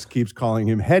 Mel Brooks keeps calling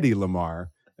him Hedy Lamarr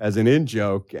as an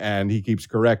in-joke, and he keeps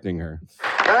correcting her.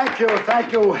 Thank you,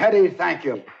 Hedy, thank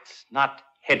you. It's not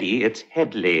Hedy, it's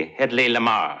Hedley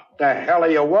Lamarr. The hell are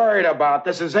you worried about?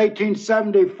 This is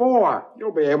 1874.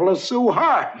 You'll be able to sue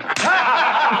her.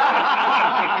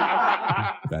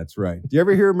 That's right. Do you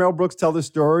ever hear Mel Brooks tell the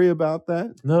story about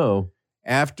that? No.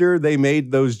 After they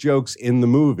made those jokes in the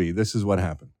movie, this is what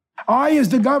happened. I, as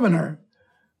the governor,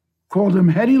 called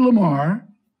him Hedy Lamarr,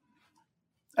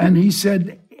 and he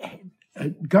said,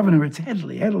 Governor, it's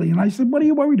Hedley. And I said, what are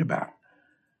you worried about?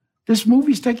 This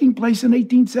movie's taking place in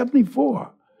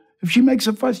 1874. If she makes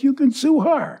a fuss, you can sue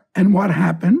her. And what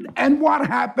happened?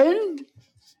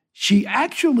 She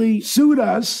actually sued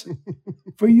us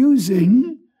for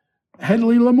using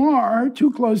Hedley Lamarr,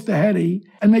 too close to Hedy,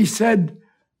 and they said,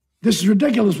 this is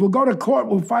ridiculous, we'll go to court,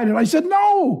 we'll fight it. I said,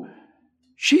 no,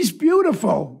 she's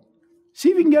beautiful. See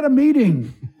if you can get a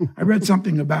meeting. I read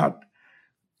something about,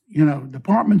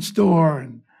 department store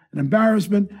and an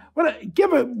embarrassment.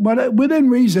 Give her, within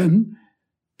reason,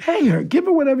 pay her, give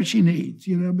her whatever she needs,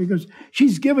 because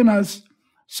she's given us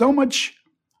so much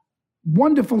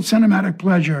wonderful cinematic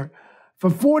pleasure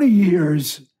for 40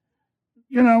 years.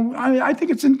 you know, I think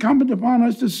it's incumbent upon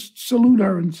us to salute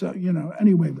her and so, you know,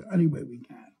 any way we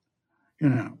can, you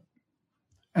know,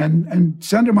 and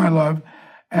send her my love,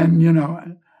 and you know,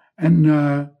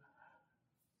 and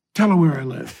tell her where I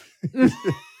live.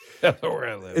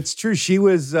 It's true. She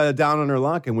was down on her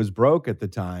luck and was broke at the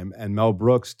time. And Mel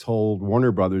Brooks told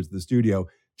Warner Brothers, the studio,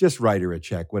 just write her a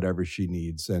check, whatever she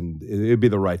needs. And it'd be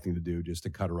the right thing to do, just to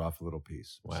cut her off a little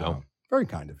piece. Wow. So, very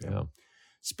kind of him. Yeah.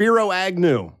 Spiro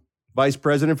Agnew, vice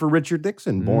president for Richard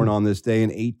Nixon, born on this day in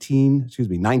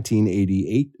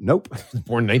 1988. Nope.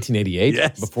 Born in 1988?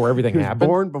 Yes. Before everything He was happened?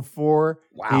 born before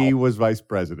Wow. he was vice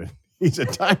president. He's a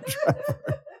time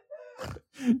traveler.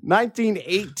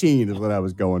 1918 is what I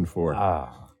was going for.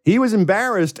 He was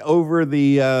embarrassed over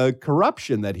the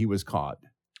corruption that he was caught.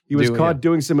 He was caught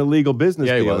doing some illegal business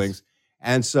dealings.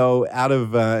 And so out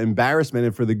of embarrassment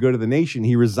and for the good of the nation,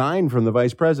 he resigned from the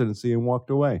vice presidency and walked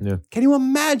away. Yeah. Can you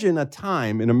imagine a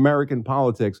time in American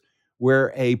politics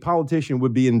where a politician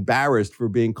would be embarrassed for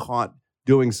being caught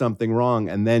doing something wrong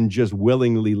and then just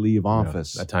willingly leave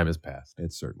office? That time has passed.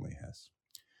 It certainly has.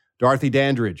 Dorothy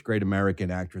Dandridge, great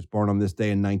American actress, born on this day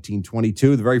in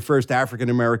 1922, the very first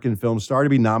African-American film star to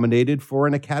be nominated for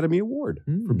an Academy Award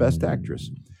for Best Actress.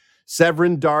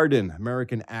 Severin Darden,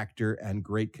 American actor and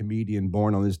great comedian,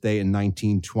 born on this day in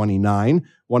 1929,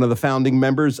 one of the founding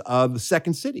members of the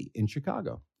Second City in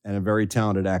Chicago, and a very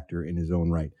talented actor in his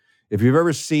own right. If you've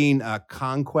ever seen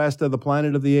Conquest of the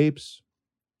Planet of the Apes,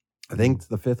 I think it's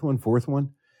the fourth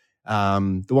one,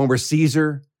 the one where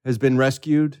Caesar has been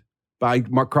rescued by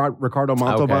Ricardo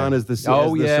Montalban as the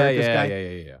circus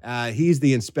guy. Yeah. He's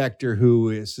the inspector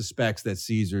who suspects that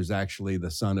Caesar's actually the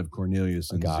son of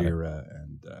Cornelius and Zira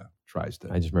and tries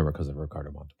to... I just remember because of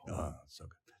Ricardo Montalban. So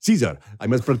good. Caesar, I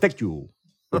must protect you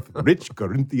with rich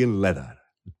Corinthian leather.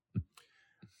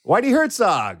 Whitey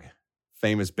Herzog,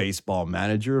 famous baseball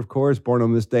manager, of course, born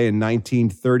on this day in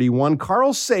 1931.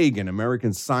 Carl Sagan,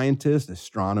 American scientist,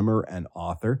 astronomer, and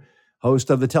author. Host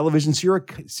of the television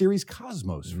series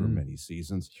Cosmos for many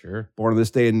seasons. Sure. Born on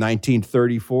this day in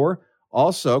 1934.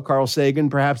 Also, Carl Sagan,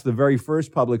 perhaps the very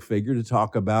first public figure to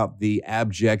talk about the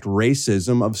abject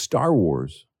racism of Star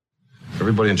Wars.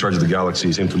 Everybody in charge of the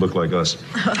galaxy seemed to look like us.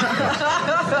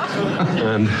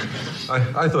 And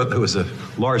I thought there was a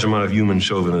large amount of human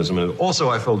chauvinism. And also,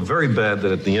 I felt very bad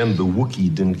that at the end, the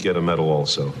Wookiee didn't get a medal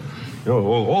also. You know,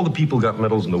 all the people got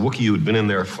medals, and the Wookiee who had been in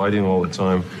there fighting all the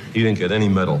time, he didn't get any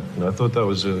medal. And I thought that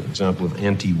was an example of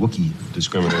anti-Wookiee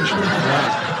discrimination.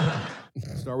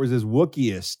 Star Wars is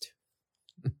Wookieist.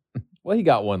 Well, he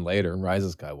got one later in Rise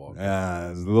of Skywalker.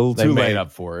 It's a little too late. They made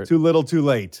up for it. Too little, too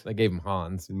late. They gave him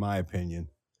Hans. In my opinion.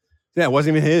 Yeah, it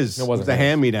wasn't even his. It was a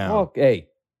hand-me-down. Well, hey,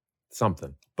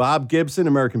 something. Bob Gibson,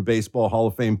 American Baseball Hall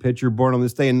of Fame pitcher, born on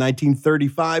this day in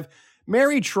 1935.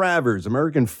 Mary Travers,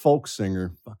 American folk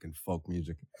singer, fucking folk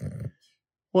music.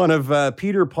 One of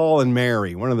Peter, Paul, and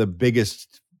Mary, one of the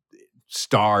biggest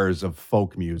stars of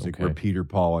folk music were Peter,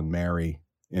 Paul, and Mary,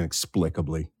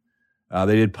 inexplicably.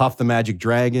 They did Puff the Magic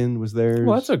Dragon was theirs.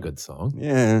 Well, that's a good song.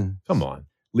 Yeah. Come on.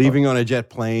 Leaving on a Jet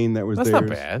Plane, that was That's theirs. not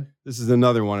bad. This is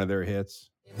another one of their hits.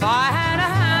 If I had a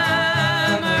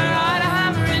hammer, I'd a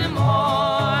hammer in the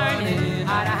morning,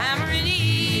 I'd a hammer in the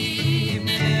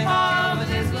evening, over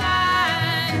this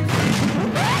line.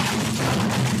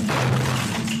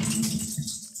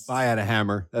 If I had a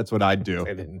hammer, that's what I'd do.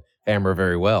 They didn't hammer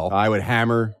very well. I would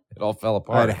hammer. It all fell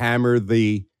apart. I'd hammer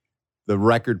the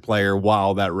record player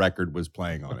while that record was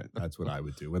playing on it. That's what I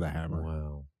would do with a hammer.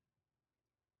 Wow.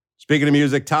 Speaking of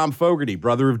music, Tom Fogerty,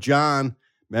 brother of John,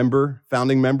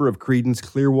 founding member of Creedence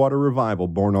Clearwater Revival,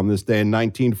 born on this day in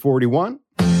 1941.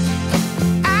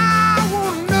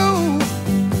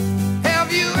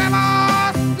 Have you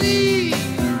ever seen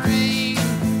the rain?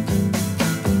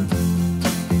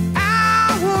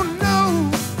 I won't know.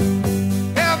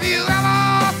 Have you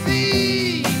ever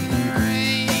seen the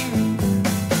rain?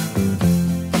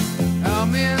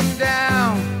 Coming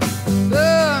down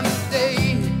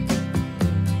Sunday.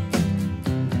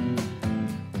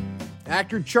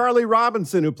 Actor Charlie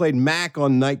Robinson, who played Mac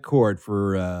on Night Court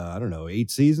for,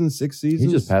 6 seasons? He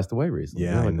just passed away recently.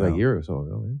 Yeah, like a year or so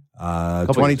ago. Right?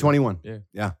 2021.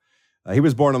 Yeah. He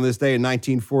was born on this day in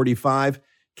 1945.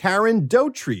 Karen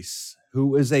Dotrice,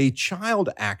 who is a child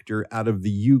actor out of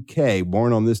the UK,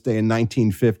 born on this day in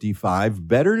 1955,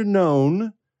 better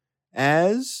known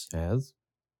as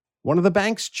one of the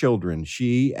Banks children.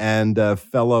 She and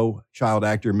fellow child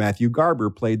actor Matthew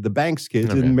Garber played the Banks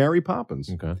kids in Mary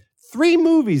Poppins. Okay. 3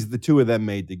 movies the two of them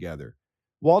made together.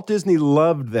 Walt Disney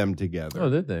loved them together. Oh,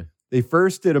 did they? They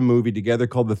first did a movie together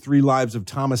called The 3 Lives of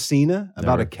Thomasina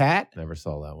about a cat. Never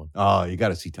saw that one. Oh, you got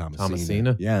to see Thomasina.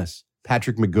 Thomasina? Yes.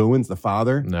 Patrick McGowan's the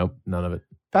father. Nope, none of it.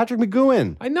 Patrick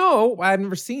McGowan. I know. I've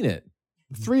never seen it.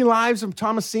 3 Lives of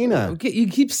Thomasina. Okay, you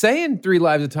keep saying 3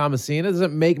 Lives of Thomasina.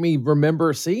 Doesn't make me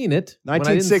remember seeing it.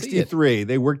 1963.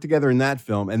 They worked together in that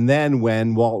film. And then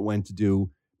when Walt went to do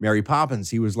Mary Poppins,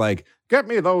 he was like, get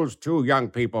me those 2 young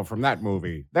people from that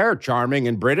movie. They're charming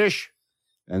and British.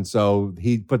 And so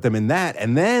he put them in that.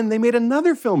 And then they made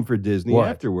another film for Disney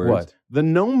afterwards. What? The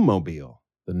Gnome Mobile.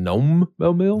 The Gnome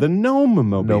Mobile? The Gnome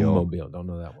Mobile. Gnome Mobile. Don't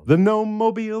know that one. The Gnome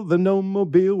Mobile. The Gnome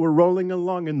Mobile. We're rolling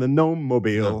along in the Gnome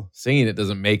Mobile. No, seeing it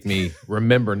doesn't make me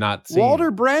remember not seeing Walter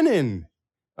it. Brennan.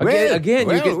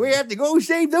 Again, we have to go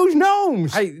save those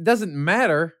gnomes. It doesn't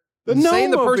matter. The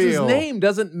Saying the person's Gnome-mobile. name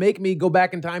doesn't make me go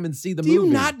back in time and see the Do movie.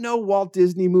 you not know Walt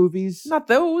Disney movies? Not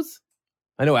those.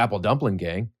 I know Apple Dumpling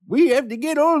Gang. We have to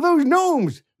get all those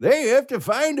gnomes. They have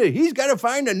to he's got to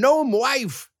find a gnome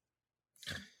wife.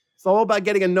 It's all about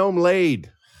getting a gnome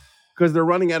laid because they're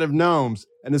running out of gnomes.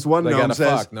 And this one They gnome gotta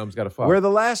says, fuck. Gnomes gotta fuck. we're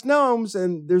the last gnomes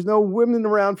and there's no women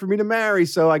around for me to marry.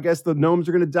 So I guess the gnomes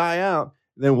are going to die out.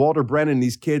 And then Walter Brennan,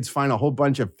 these kids find a whole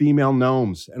bunch of female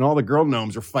gnomes and all the girl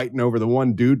gnomes are fighting over the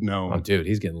one dude gnome. Oh, dude,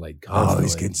 he's getting laid constantly. Oh,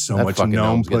 he's getting so That much fucking gnome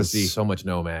gnome's getting pussy. So much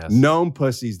gnome ass. Gnome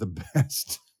pussy's the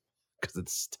best. Because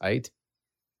it's tight.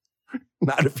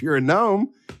 Not if you're a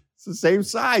gnome. It's the same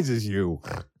size as you.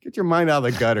 Get your mind out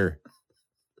of the gutter.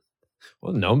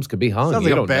 Well, gnomes could be hung. Sounds You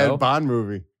like a don't bad know. Bond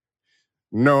movie.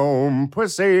 Gnome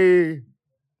pussy.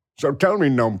 So tell me,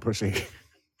 gnome pussy.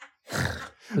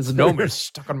 This gnome is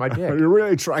stuck on my dick. Are you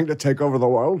really trying to take over the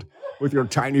world with your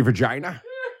tiny vagina?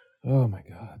 Oh, my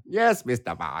God. Yes,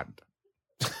 Mr. Bond.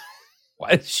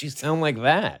 Why does she sound like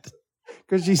that?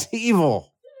 Because she's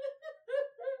evil.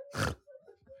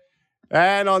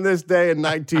 And on this day in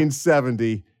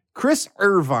 1970, Chris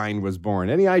Irvine was born.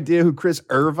 Any idea who Chris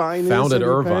Irvine is? Founded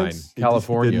Eddie Irvine, Pence? He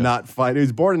California. did not find. He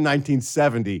was born in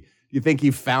 1970. You think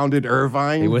he founded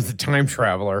Irvine? He was a time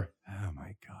traveler.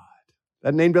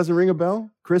 That name doesn't ring a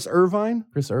bell? Chris Irvine?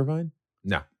 Chris Irvine?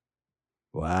 No.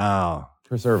 Wow.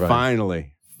 Chris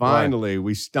Irvine. Finally,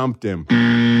 we stumped him.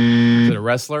 Is it a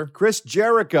wrestler? Chris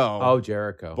Jericho. Oh,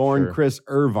 Jericho. Born Sure. Chris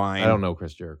Irvine. I don't know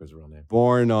Chris Jericho's real name.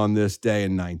 Born on this day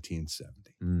in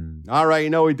 1970. All right,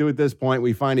 you know what we do at this point?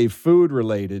 We find a food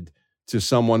related to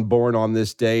someone born on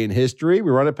this day in history. We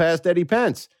run it past Eddie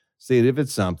Pence. See if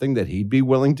it's something that he'd be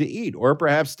willing to eat or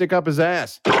perhaps stick up his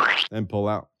ass and pull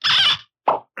out.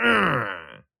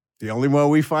 The only way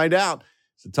we find out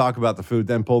is to talk about the food,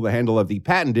 then pull the handle of the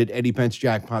patented Eddie Pence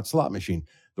jackpot slot machine.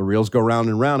 The reels go round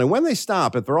and round, and when they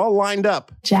stop, if they're all lined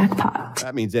up, jackpot.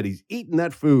 That means Eddie's eating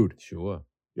that food. Sure.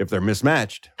 If they're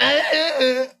mismatched,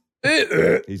 he's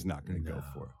not going to go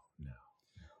for it. No.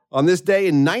 On this day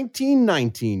in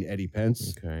 1919, Eddie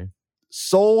Pence,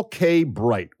 Sol K.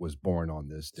 Bright was born on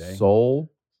this day.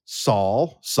 Saul?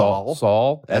 Saul.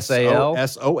 S-A-L?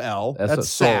 S-O-L. That's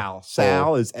Sal.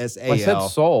 Sal is S-A-L. Well, I said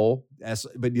soul.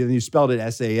 But then you spelled it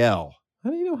S-A-L. How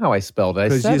do you know how I spelled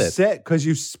it? I said it. Because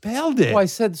you spelled it. Well, I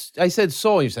said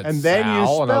soul. You said and then Sal, you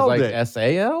spelled and I was like it.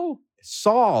 S-A-L?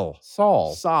 Saul.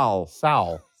 Saul. Sal.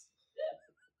 Sal.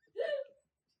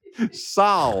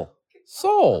 Sal.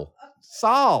 Soul.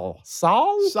 Sal.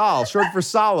 Sol? Sal. Short for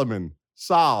Solomon.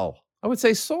 Sal. I would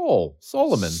say soul.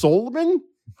 Solomon. Solomon?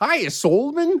 Hi,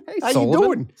 Solomon. Hey, How Solomon. you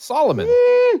doing? Solomon.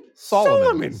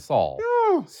 Solomon. Saul.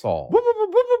 Oh. Saul. Boop, boop,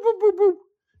 boop, boop, boop, boop, boop.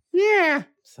 Yeah.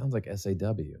 Sounds like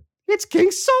S-A-W. It's King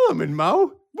Solomon,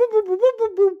 Mo. Boop, boop, boop,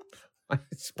 boop, boop, boop.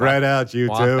 Spread out, you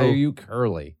Why two. are you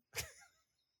curly?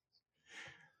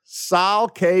 Sal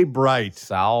K. Bright.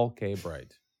 Sal K.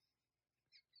 Bright.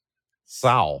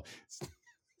 Sal.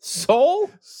 Soul?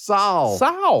 Sal.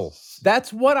 Sal.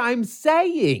 That's what I'm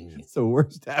saying. It's the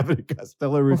worst Abbott and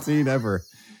Costello routine ever.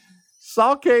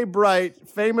 Sal K. Bright,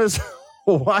 famous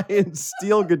Hawaiian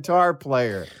steel guitar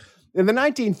player. In the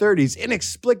 1930s,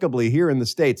 inexplicably here in the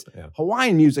States,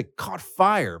 Hawaiian music caught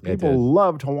fire. People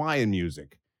loved Hawaiian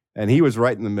music. And he was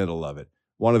right in the middle of it.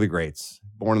 One of the greats.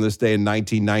 Born on this day in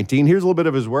 1919. Here's a little bit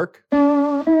of his work.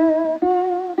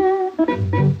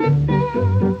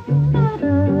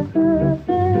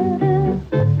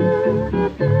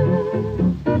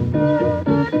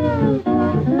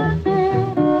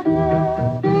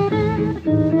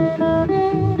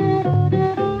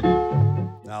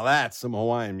 Now that's some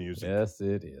Hawaiian music. Yes,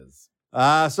 it is.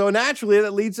 So naturally,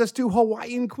 that leads us to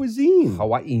Hawaiian cuisine.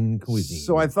 Hawaiian cuisine.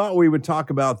 So I thought we would talk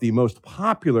about the most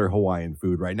popular Hawaiian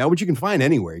food right now, which you can find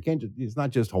anywhere. You can't. It's not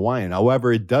just Hawaiian.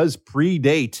 However, it does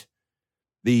predate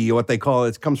what they call.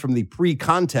 It comes from the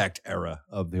pre-contact era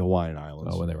of the Hawaiian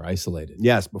Islands. Oh, when they were isolated.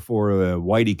 Yes, before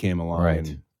Whitey came along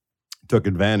and took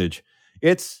advantage.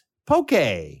 It's poke.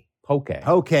 Poke.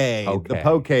 The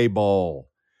poke bowl.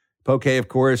 Poke, of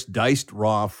course, diced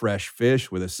raw fresh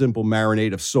fish with a simple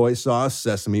marinade of soy sauce,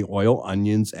 sesame oil,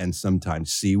 onions, and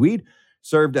sometimes seaweed,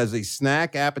 served as a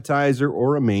snack, appetizer,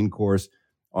 or a main course,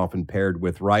 often paired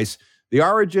with rice. The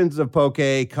origins of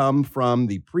poke come from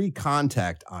the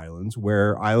pre-contact islands,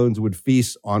 where islands would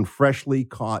feast on freshly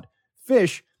caught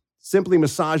fish, simply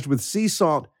massaged with sea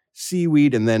salt,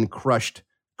 seaweed, and then crushed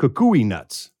kukui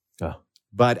nuts.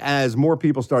 But as more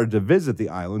people started to visit the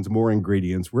islands, more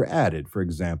ingredients were added. For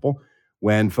example,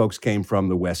 when folks came from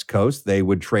the West Coast, they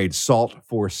would trade salt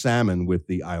for salmon with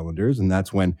the islanders, and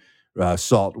that's when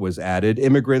salt was added.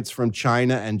 Immigrants from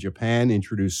China and Japan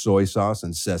introduced soy sauce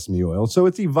and sesame oil. So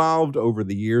it's evolved over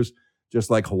the years, just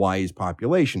like Hawaii's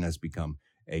population has become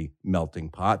a melting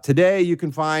pot. Today, you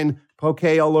can find poke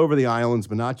all over the islands,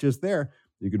 but not just there.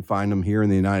 You can find them here in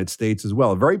the United States as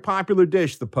well. A very popular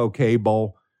dish, the poke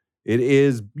bowl. It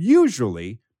is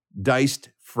usually diced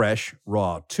fresh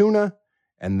raw tuna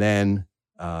and then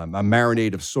a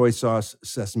marinade of soy sauce,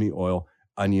 sesame oil,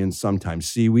 onions, sometimes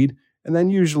seaweed, and then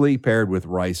usually paired with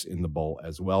rice in the bowl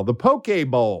as well. The poke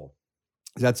bowl.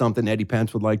 Is that something Eddie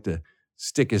Pence would like to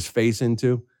stick his face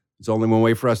into? There's only one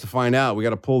way for us to find out. We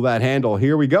got to pull that handle.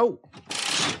 Here we go.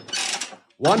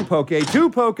 One poke,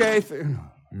 two poke.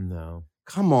 No.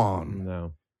 Come on.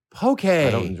 No. Poke.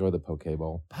 I don't enjoy the poke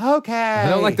bowl. Poke. I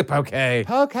don't like the poke. Poke. I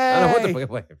don't want the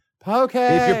poke. Poke.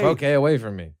 Keep your poke away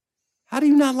from me. How do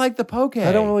you not like the poke?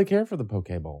 I don't really care for the poke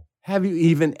bowl. Have you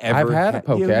even ever? I've had a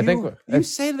poke. I think you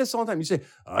say this all the time. You say,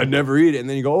 "I never eat it," and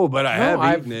then you go, "Oh, but I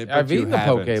have eaten it." But I've eaten the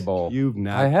poke bowl. You've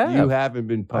not. I have. You haven't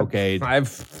been pokeed.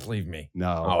 Believe me.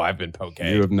 No. Oh, I've been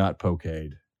pokeed. You have not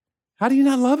pokeed. How do you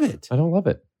not love it? I don't love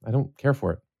it. I don't care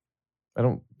for it. I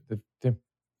don't.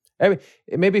 I mean,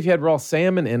 maybe if you had raw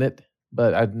salmon in it,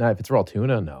 but not if it's raw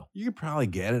tuna. No. You could probably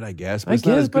get it, I guess. But I it's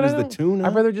not guess, as good but as the tuna.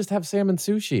 I'd rather just have salmon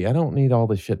sushi. I don't need all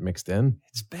this shit mixed in.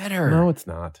 It's better. No, it's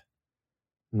not.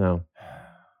 No.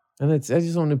 And I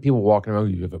just don't need people walking around.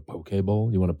 You have a poke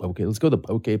bowl? You want a poke? Let's go to the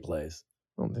poke place.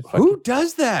 Who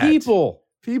does that? People.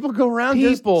 People go around.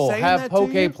 People just have that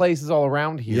poke places all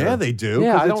around here. Yeah, they do.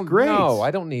 Yeah, it's great. No, I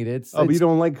don't need it. But you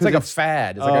don't like? It's like a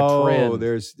fad. It's like a trend. Oh,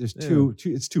 there's too.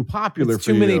 It's too popular. It's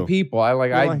for too many you. people.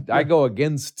 I go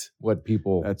against what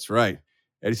people. That's right.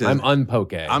 Eddie says, I'm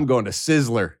unpoke. I'm going to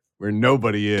Sizzler where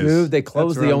nobody is. Dude, they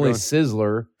closed That's where the I'm only going.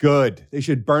 Sizzler. Good. They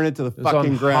should burn it to the It was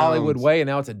fucking on ground. Hollywood Way, and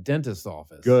now it's a dentist's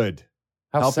office. Good.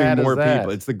 How Helping sad more is that?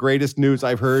 people. It's the greatest news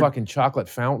I've heard. Fucking chocolate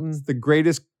fountain. It's the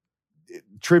greatest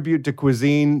tribute to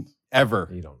cuisine ever.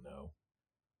 You don't know.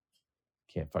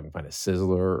 Can't fucking find a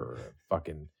Sizzler or a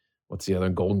fucking, what's the other,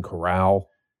 Golden Corral.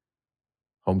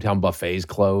 Hometown buffets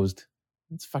closed.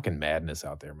 It's fucking madness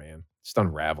out there, man. Just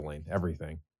unraveling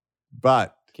everything.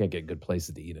 But can't get good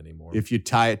places to eat anymore. if you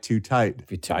tie it too tight,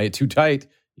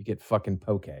 you get fucking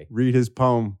poke. read his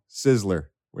poem, Sizzler,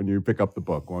 when you pick up the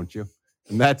book, won't you?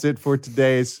 And that's it for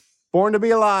today's Born to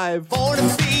Be Alive. Born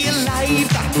to be alive.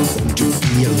 Born to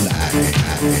be alive.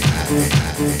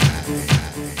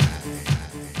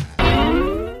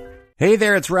 Hey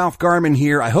there, it's Ralph Garman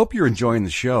here. I hope you're enjoying the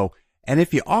show. And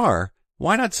if you are,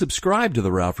 why not subscribe to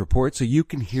the Ralph Report so you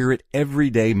can hear it every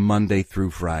day, Monday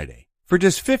through Friday? For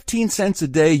just 15 cents a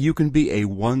day, you can be a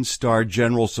one-star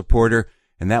general supporter,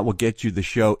 and that will get you the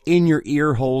show in your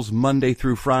ear holes Monday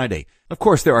through Friday. Of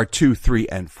course, there are 2, 3,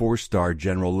 and 4-star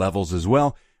general levels as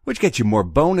well, which get you more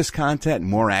bonus content and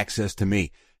more access to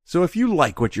me. So if you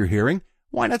like what you're hearing,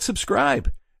 why not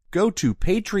subscribe? Go to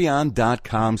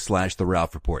patreon.com/The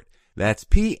Ralph Report. That's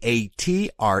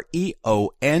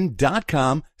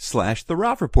patreon.com/The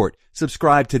Ralph Report.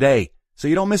 Subscribe today so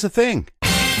you don't miss a thing.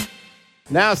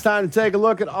 Now it's time to take a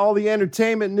look at all the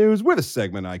entertainment news with a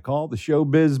segment I call the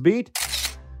Showbiz Beat.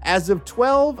 As of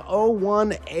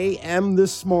 12:01 a.m.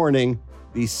 this morning,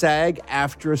 the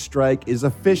SAG-AFTRA strike is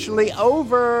officially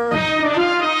over.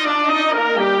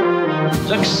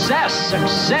 Success,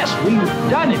 success. We've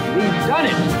done it. We've done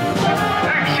it.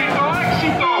 Éxito,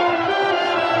 éxito.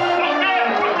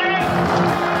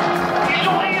 Ils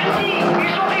ont réussi. Ils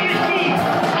ont réussi.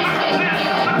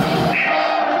 Success.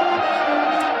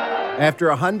 After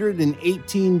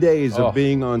 118 days of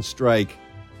being on strike,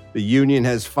 the union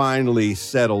has finally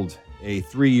settled a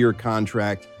 3-year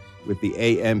contract with the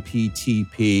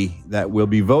AMPTP that will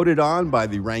be voted on by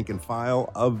the rank and file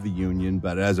of the union.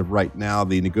 But as of right now,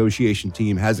 the negotiation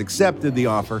team has accepted the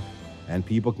offer and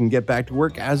people can get back to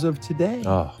work as of today.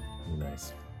 Oh,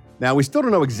 nice. Now, we still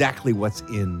don't know exactly what's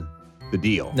in the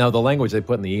deal. No, the language they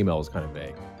put in the email is kind of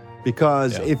vague.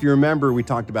 Because if you remember, we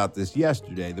talked about this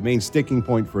yesterday. The main sticking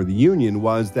point for the union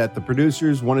was that the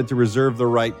producers wanted to reserve the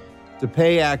right to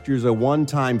pay actors a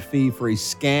one-time fee for a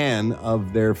scan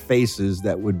of their faces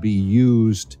that would be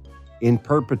used in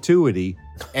perpetuity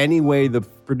any way the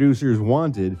producers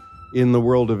wanted in the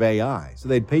world of AI. So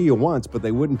they'd pay you once, but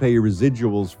they wouldn't pay you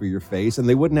residuals for your face, and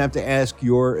they wouldn't have to ask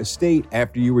your estate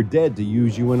after you were dead to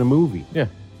use you in a movie. Yeah.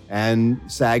 And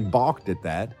SAG balked at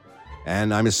that.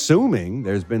 And I'm assuming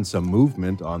there's been some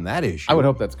movement on that issue. I would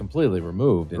hope that's completely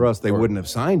removed. Or else they wouldn't have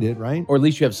signed it, right? Or at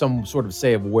least you have some sort of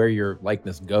say of where your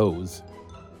likeness goes.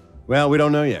 Well, we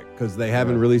don't know yet because they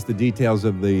haven't released the details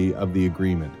of the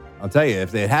agreement. I'll tell you,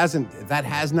 if that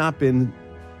has not been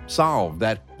solved,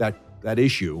 that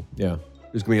issue, yeah,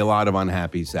 there's gonna be a lot of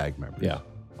unhappy SAG members. Yeah,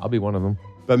 I'll be one of them.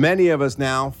 But many of us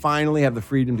now finally have the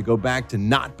freedom to go back to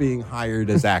not being hired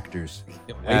as actors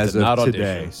as of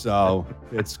today. So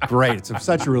it's great. It's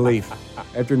such a relief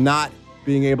after not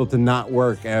being able to not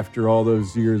work after all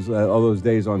those years, all those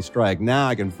days on strike. Now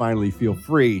I can finally feel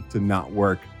free to not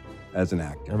work as an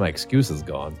actor. And my excuse is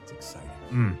gone. It's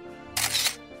exciting.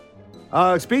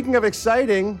 Speaking of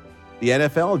exciting, the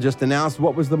NFL just announced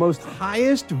what was the most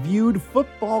highest viewed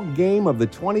football game of the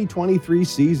 2023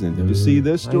 season. Did you see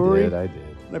this story? I did.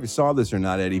 I don't know if you saw this or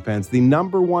not, Eddie Pence. The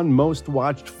number one most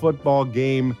watched football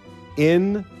game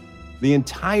in the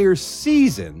entire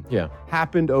season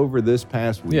happened over this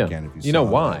past weekend. If you know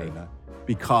why?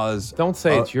 Because don't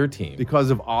say it's your team.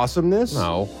 Because of awesomeness?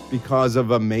 No. Because of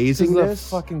amazingness? This is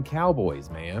the fucking Cowboys,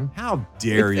 man. How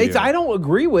dare you? I don't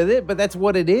agree with it, but that's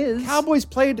what it is. Cowboys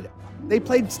played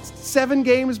 7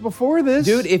 games before this.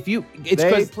 Dude,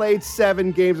 they played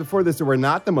 7 games before this that were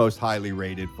not the most highly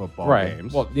rated football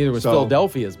games. Well, neither was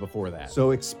Philadelphia's before that.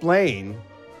 So explain.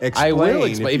 I will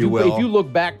explain. If you will. If you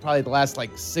look back probably the last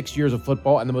 6 years of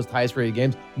football and the most highest rated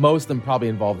games, most of them probably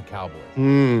involve the Cowboys.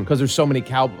 Because there's so many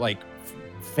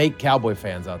fake Cowboy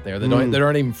fans out there that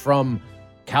aren't even from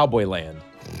Cowboy land.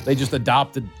 They just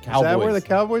adopted Cowboys. Is that where the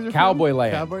Cowboys are Cowboy from?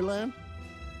 land. Cowboy land?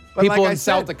 People in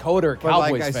South Dakota are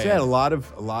Cowboys like I fans. said, a lot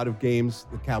of games,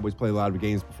 the Cowboys played a lot of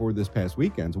games before this past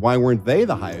weekend. Why weren't they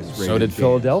the highest rated? So did games?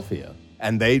 Philadelphia.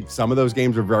 And some of those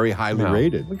games are very highly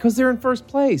rated. Because they're in first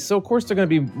place. So of course they're going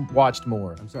to be watched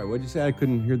more. I'm sorry, what'd you say? I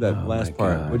couldn't hear that last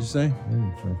part. God. What'd you say?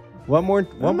 One more.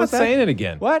 I'm not saying it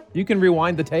again. What? You can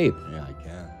rewind the tape. Yeah, I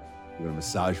can. I'm going to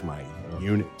massage my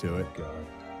unit to it. God.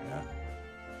 Yeah.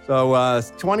 So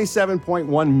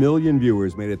 27.1 million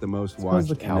viewers made it the most watched.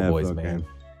 the Cowboys, NFL man. game.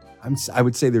 I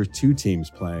would say there's 2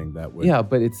 teams playing that way. Yeah,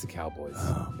 but it's the Cowboys.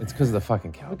 It's because of the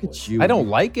fucking Cowboys. Look at you. I don't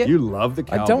like it. You love the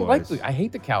Cowboys. I don't like I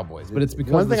hate the Cowboys, but it's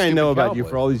because one of the thing I know stupid about you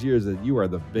Cowboys. for all these years is that you are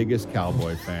the biggest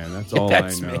Cowboy fan. That's all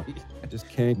That's I know. me. I just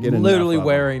can't get enough Literally of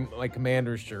wearing my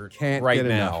Commander's shirt right get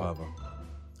now. enough of them.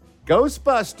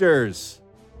 Ghostbusters,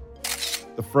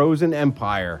 the Frozen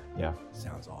Empire. Yeah.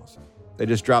 Sounds awesome. They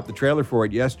just dropped the trailer for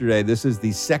it yesterday. This is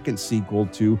the second sequel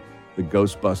to the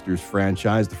Ghostbusters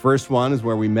franchise. The first one is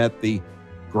where we met the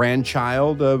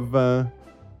grandchild of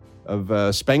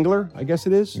Spengler, I guess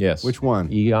it is. Yes. Which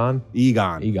one? Egon.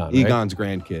 Egon's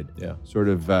grandkid. Yeah. Sort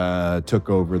of took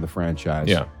over the franchise.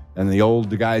 Yeah. And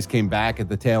the guys came back at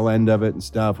the tail end of it and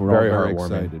stuff. We're Very all very heartwarming.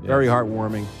 excited. Yeah. Very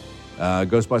heartwarming.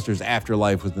 Ghostbusters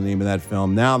Afterlife was the name of that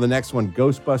film. Now the next one,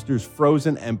 Ghostbusters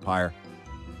Frozen Empire.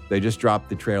 They just dropped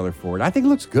the trailer for it. I think it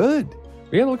looks good.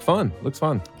 Yeah, it looks fun. Looks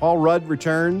fun. Paul Rudd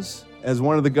returns as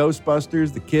one of the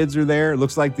Ghostbusters. The kids are there. It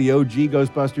looks like the OG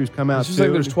Ghostbusters come out It's just too.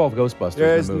 like there's 12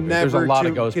 Ghostbusters in the movie. There's a lot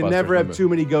of Ghostbusters. You can never in have the too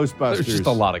movie. many Ghostbusters. There's just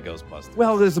a lot of Ghostbusters.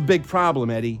 Well, there's a big problem,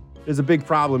 Eddie. There's a big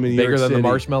problem in New York Bigger City. than the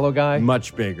marshmallow guy?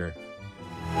 Much bigger.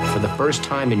 For the first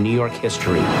time in New York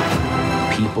history,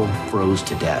 people froze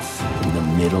to death in the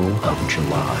middle of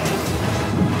July.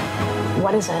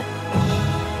 What is it?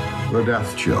 The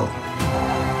death chill.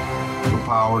 The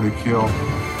power to kill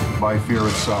by fear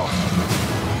itself.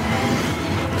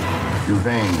 Your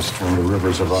veins turn to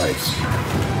rivers of ice.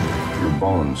 Your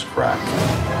bones crack.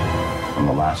 And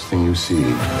the last thing you see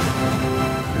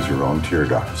is your own tear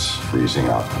ducts freezing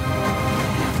up.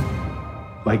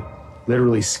 Like,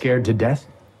 literally scared to death?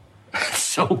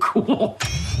 So cool.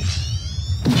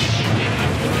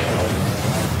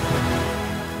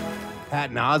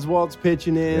 Patton Oswalt's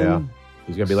pitching in. Yeah.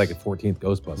 He's going to be like a 14th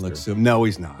Ghostbuster. No,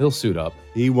 he's not. He'll suit up.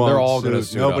 He won't. They're all going to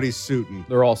suit Nobody's up. suiting.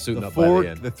 They're all suiting up by the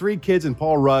end. The 3 kids and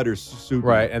Paul Rudd are suiting.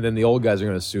 Right, and then the old guys are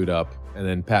going to suit up, and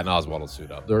then Patton Oswalt will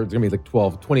suit up. There's going to be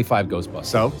like 25 Ghostbusters.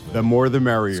 So, the more the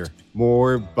merrier.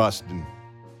 More busting.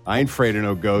 I ain't afraid of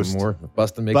no ghost. More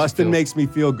busting makes me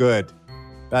feel good.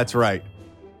 That's right.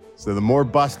 So the more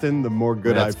busting, the more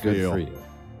good That's I feel. good for you.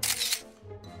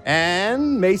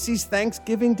 And Macy's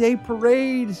Thanksgiving Day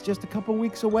Parade is just a couple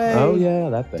weeks away. Oh, yeah,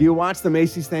 that thing. Do you watch the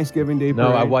Macy's Thanksgiving Day Parade?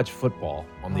 No, I watch football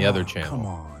on the other channel. Come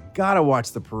on. Gotta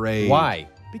watch the parade. Why?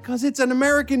 Because it's an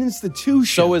American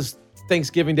institution. So is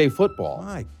Thanksgiving Day football.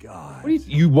 My God. What do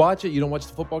you watch it? You don't watch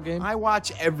the football game? I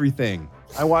watch everything.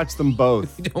 I watch them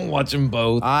both. You don't watch them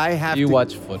both. You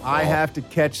watch football. I have to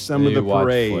catch some of You the watch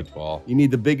parade. football. You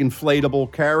need the big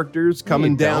inflatable characters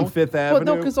coming down Fifth Avenue.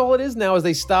 Well, no, because all it is now is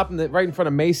they stop right in front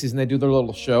of Macy's and they do their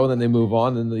little show and then they move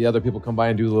on and the other people come by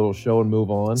and do the little show and move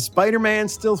on.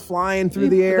 Spider-Man's still flying through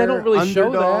the air. They don't really show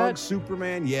Underdog, that.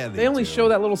 Superman, yeah, They only show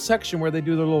that little section where they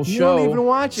do their little You show. don't even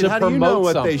watch it. to How do you know promote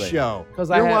what they something. show? 'Cause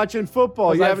You're I watching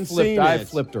football. You haven't seen it. I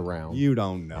flipped around. You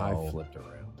don't know. I flipped around.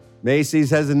 Macy's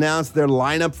has announced their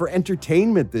lineup for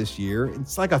entertainment this year.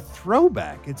 It's like a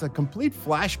throwback. It's a complete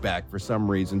flashback for some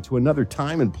reason to another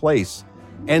time and place.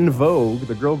 En Vogue,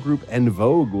 the girl group En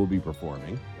Vogue, will be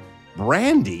performing.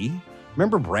 Brandy,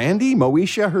 remember Brandy,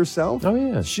 Moesha herself? Oh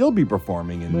yeah, she'll be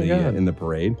performing in God. in the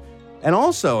parade. And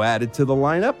also added to the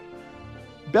lineup,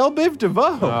 Belle Biv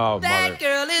DeVoe. Oh, That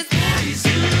girl is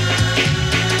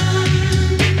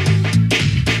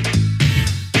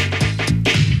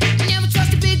Never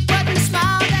trust a big button to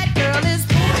smile. That girl is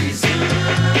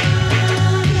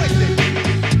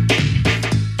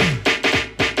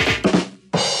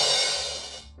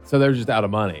So they're just out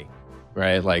of money,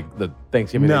 right? Like the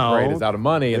Thanksgiving Day No. parade is out of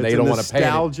money, and It's they a don't want to pay.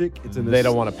 nostalgic- it's a They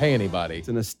don't want to pay anybody. It's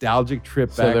a nostalgic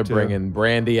trip So back they're to bringing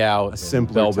Brandy out, a and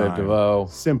simpler Belle Biv time. DeVoe.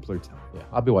 Simpler time. Yeah,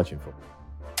 I'll be watching football.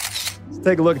 Let's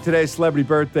take a look at today's celebrity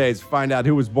birthdays. Find out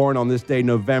who was born on this day,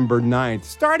 November 9th.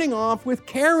 Starting off with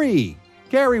Carrie.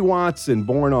 Carrie Watson,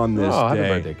 born on this Oh, day. happy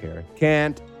birthday, Carrie.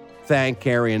 Can't thank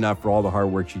Carrie enough for all the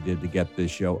hard work she did to get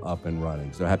this show up and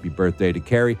running. So happy birthday to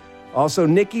Carrie. Also,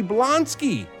 Nikki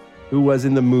Blonsky, who was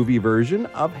in the movie version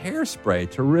of Hairspray.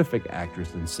 Terrific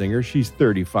actress and singer. She's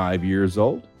 35 years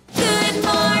old. Good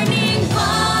morning,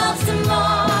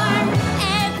 Baltimore.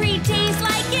 Every day's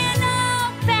like an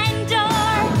open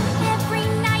door. Every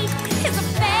night is a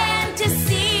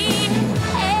fantasy.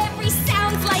 Every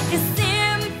sound's like a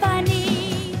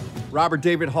symphony. Robert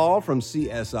David Hall from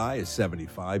CSI is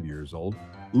 75 years old.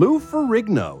 Lou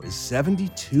Ferrigno is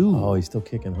 72. Oh, he's still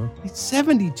kicking, huh? He's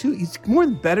 72. He's more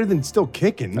than better than still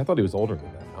kicking. I thought he was older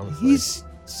than that, honestly. He's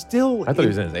still... I thought he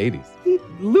was in his 80s.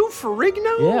 Lou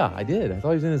Ferrigno? Yeah, I did. I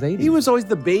thought he was in his 80s. He was always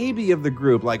the baby of the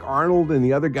group. Like Arnold and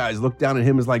the other guys looked down at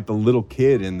him as like the little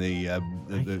kid in the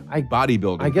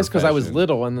bodybuilding. I guess because I was profession.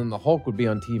 little and then the Hulk would be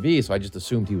on TV, so I just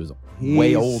assumed he was He's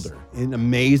way older. In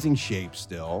amazing shape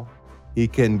still. He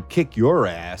can kick your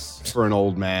ass for an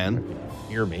old man.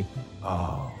 Hear me.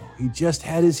 Oh, he just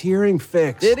had his hearing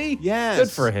fixed. Did he? Yes. Good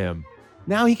for him.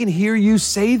 Now he can hear you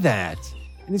say that.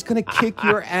 And he's going to kick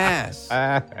your ass.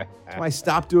 That's why I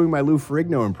stopped doing my Lou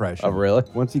Ferrigno impression. Oh, really?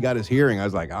 Once he got his hearing, I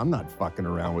was like, I'm not fucking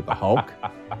around with the Hulk.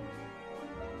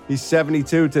 He's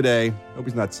 72 today. Hope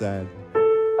he's not sad.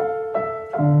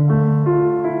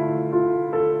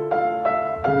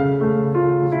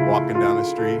 He's walking down the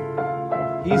street.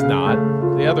 He's not.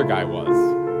 The other guy was.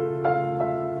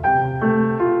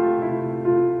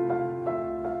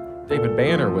 David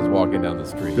Banner was walking down the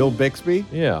street. Bill Bixby?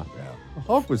 Yeah. The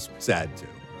Hulk was sad too.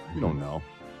 You don't know.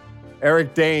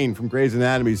 Eric Dane from Grey's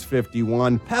Anatomy's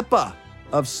 51. Peppa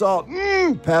of Salt.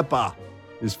 Peppa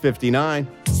is 59.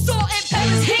 Salt and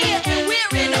pepper's here and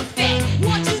we're in effect.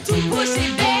 Want you to push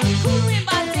it back. Cooling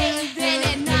my day and then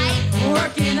at night.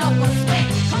 Working up a sweat.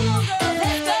 Come on, girl,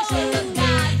 let's go. Show the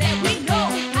guys that we know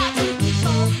how to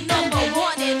become number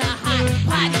one in a hot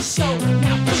body show.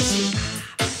 Now push it.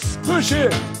 Push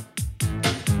it.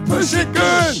 Push it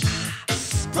good.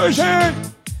 Push it.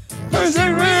 Push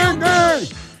it real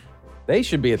good. They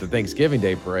should be at the Thanksgiving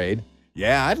Day parade.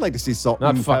 Yeah, I'd like to see Salt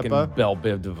Not and fucking Peppa. Belle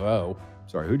Biv DeVoe.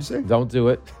 Sorry, who'd you say? Don't do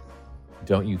it.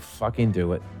 Don't you fucking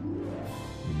do it.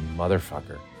 You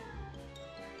motherfucker.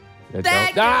 Yeah,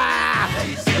 don't.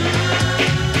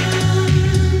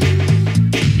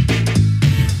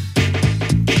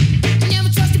 Never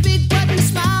trust a big button to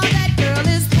smile. That girl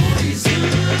is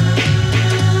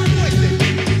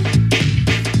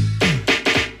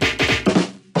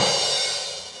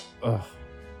Ugh.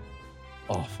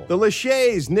 Awful. The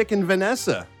Lachey's, Nick and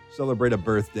Vanessa, celebrate a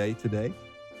birthday today.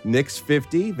 Nick's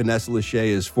 50, Vanessa Lachey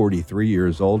is 43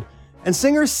 years old, and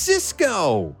singer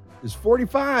Cisco is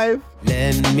 45.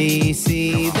 Let me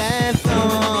see that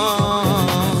thong.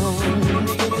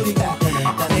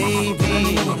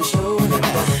 Baby,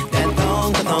 that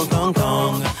thong, thong, thong,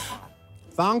 thong.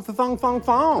 Thong, thong, thong,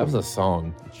 thong. That was a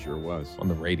song. It sure was. On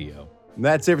the radio. And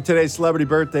that's it for today's Celebrity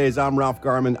Birthdays. I'm Ralph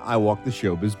Garman. I walk the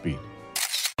showbiz beat.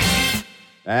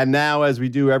 And now, as we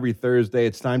do every Thursday,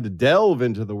 it's time to delve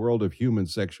into the world of human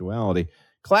sexuality.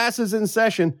 Class is in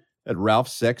session at Ralph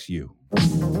Sex U.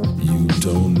 You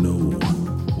don't know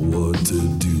what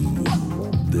to do.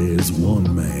 There's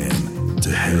one man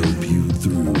to help you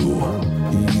through.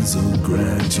 He's a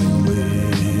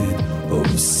graduate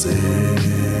of sex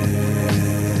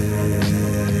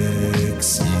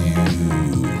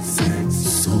you.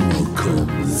 So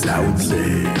comes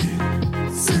loudly.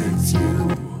 Sex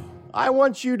you. I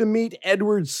want you to meet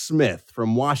Edward Smith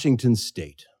from Washington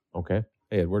State. Okay.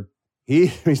 Hey, Edward.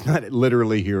 He's not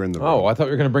literally here in the room. Oh, I thought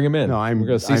you were going to bring him in. No, we're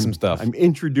going to see some stuff. I'm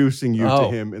introducing you to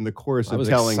him in the course of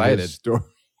telling his story.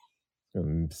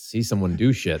 See someone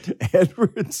do shit.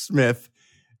 Edward Smith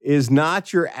is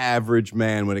not your average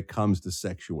man when it comes to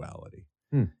sexuality.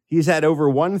 He's had over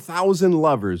 1,000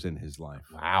 lovers in his life.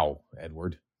 Wow,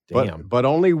 Edward. Damn. But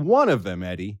only one of them,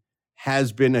 Eddie,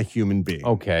 has been a human being.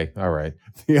 Okay, all right.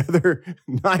 The other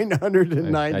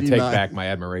 999 I take back my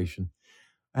admiration.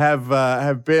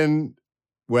 Have been,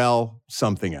 well,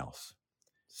 something else.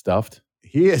 Stuffed?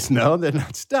 No, they're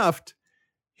not stuffed.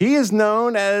 He is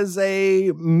known as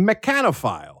a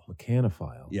mechanophile.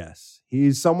 Mechanophile? Yes.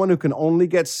 He's someone who can only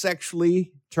get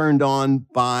sexually turned on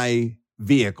by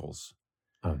vehicles.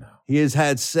 Oh, no. He has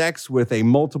had sex with a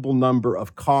multiple number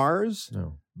of cars,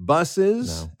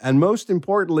 buses, and most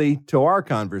importantly to our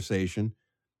conversation,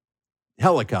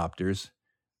 helicopters.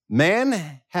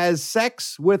 Man has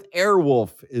sex with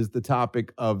Airwolf is the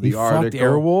topic of the article. Fucked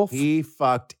Airwolf? He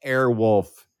fucked Airwolf.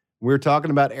 We were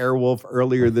talking about Airwolf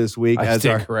earlier this week. I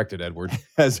stand corrected, Edward.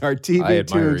 As our TV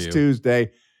Tunes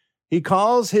Tuesday. He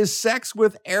calls his sex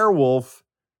with Airwolf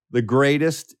the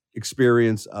greatest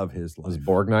experience of his life. Was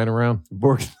Borgnine around?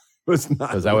 Borgnine was not.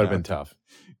 Because that would have been tough.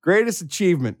 Greatest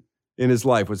achievement in his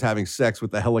life was having sex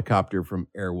with a helicopter from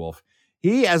Airwolf.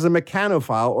 He, as a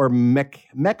mechanophile or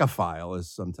mechaphile, as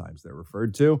sometimes they're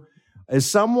referred to, is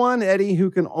someone, Eddie, who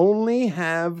can only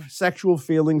have sexual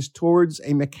feelings towards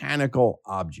a mechanical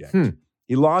object.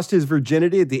 He lost his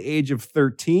virginity at the age of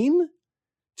 13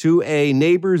 to a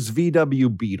neighbor's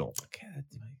VW Beetle.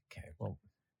 Okay, well.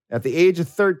 At the age of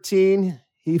 13,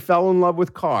 he fell in love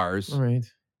with cars. All right.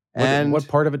 And what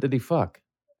part of it did he fuck?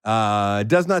 It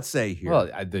does not say here. Well,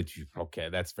 okay,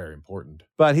 that's very important.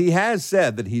 But he has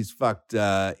said that he's fucked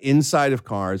inside of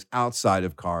cars, outside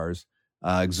of cars,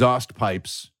 exhaust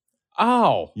pipes.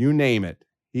 Oh. You name it.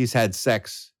 He's had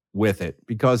sex with it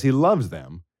because he loves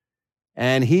them.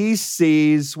 And he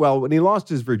sees, well, when he lost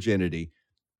his virginity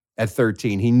at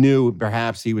 13, he knew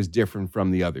perhaps he was different from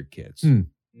the other kids.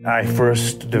 I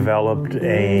first developed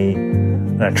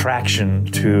an attraction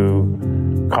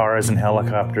to cars and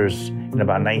helicopters in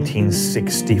about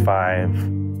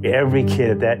 1965. Every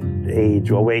kid at that age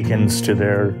awakens to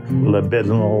their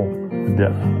libidinal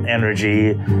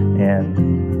energy,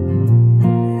 and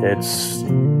it's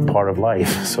part of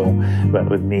life. So, but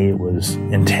with me, it was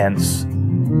intense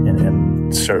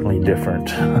and certainly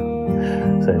different,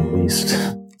 at least.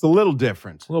 It's a little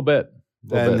different. A little bit.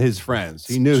 Than his friends.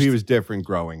 He knew he was different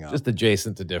growing up. Just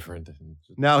adjacent to different.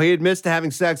 Now, he admits to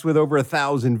having sex with over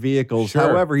 1,000 vehicles. Sure.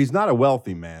 However, he's not a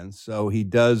wealthy man, so he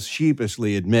does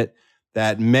sheepishly admit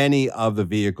that many of the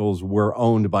vehicles were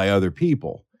owned by other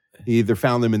people. He either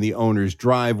found them in the owner's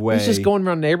driveway. He's just going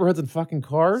around neighborhoods and fucking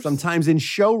cars? Sometimes in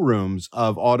showrooms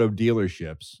of auto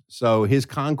dealerships. So his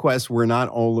conquests were not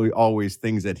only always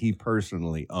things that he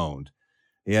personally owned.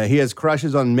 Yeah, he has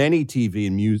crushes on many TV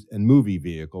and movie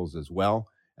vehicles as well.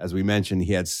 As we mentioned,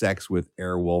 he had sex with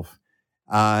Airwolf.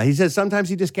 He says sometimes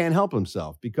he just can't help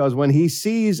himself because when he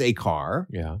sees a car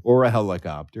or a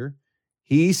helicopter,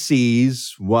 he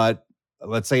sees what,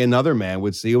 let's say, another man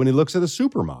would see when he looks at a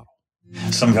supermodel.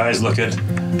 Some guys look at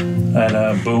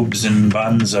boobs and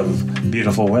buns of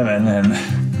beautiful women, and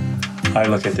I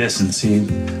look at this and see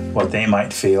what they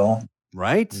might feel.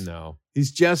 Right? No.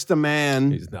 He's just a man.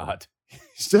 He's not.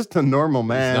 He's just a normal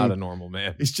man. He's not a normal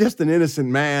man. He's just an innocent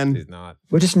man. He's not.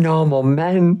 We're just normal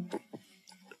men.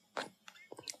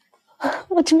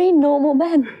 What do you mean, normal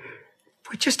men?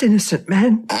 We're just innocent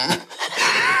men.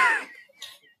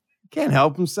 Can't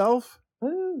help himself.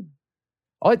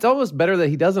 Oh, it's almost better that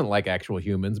he doesn't like actual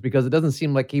humans because it doesn't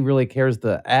seem like he really cares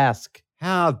to ask.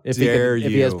 How dare you?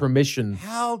 If he has permission.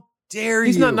 How dare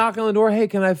He's you? not knocking on the door. Hey,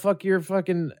 can I fuck your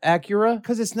fucking Acura?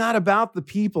 Because it's not about the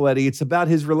people, Eddie. It's about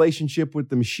his relationship with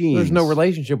the machines. There's no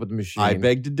relationship with the machine. I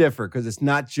beg to differ because it's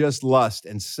not just lust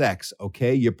and sex,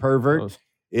 okay, you pervert?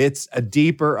 It's a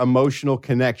deeper emotional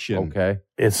connection. Okay.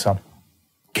 It's a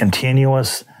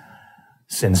continuous,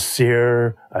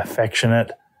 sincere,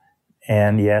 affectionate,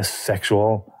 and yes,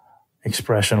 sexual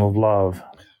expression of love.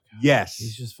 Yes.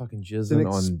 He's just fucking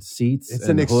jizzing on seats. It's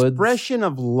and an hoods, expression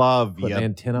of love. putting an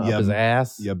antenna up his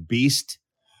ass. You beast.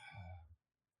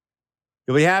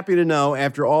 You'll be happy to know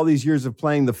after all these years of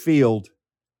playing the field,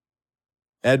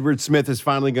 Edward Smith is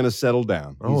finally going to settle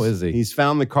down. Oh, is he? He's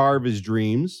found the car of his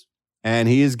dreams. and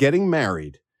he is getting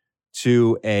married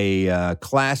to a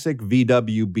classic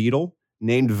VW Beetle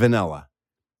named Vanilla.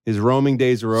 His roaming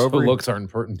days are over. So looks aren't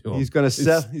important to him. He's going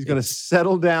to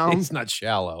settle down. It's not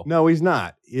shallow. No, he's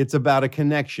not. It's about a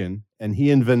connection, and he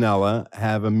and Vanilla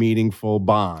have a meaningful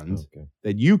bond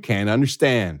that you can't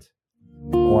understand.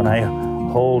 When I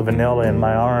hold Vanilla in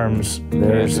my arms,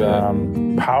 there's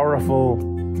powerful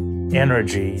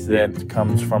energy that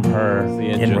comes from her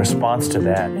in response to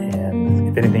that. And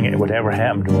if anything would ever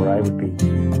happen to her,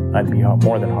 I'd be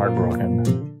more than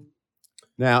heartbroken.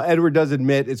 Now, Edward does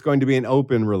admit it's going to be an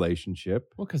open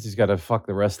relationship. Well, because he's got to fuck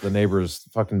the rest of the neighbors'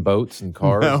 fucking boats and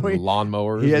cars and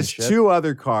lawnmowers. He has and shit. 2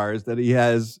 other cars that he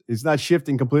has. He's not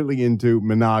shifting completely into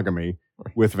monogamy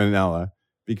with Vanilla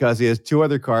because he has 2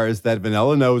 other cars that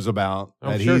Vanilla knows about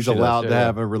that he's allowed to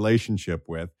have a relationship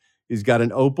with. He's got an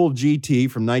Opel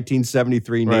GT from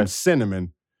 1973 named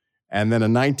Cinnamon, and then a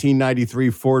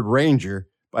 1993 Ford Ranger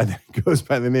goes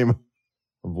by the name of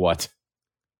what?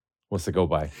 What's it go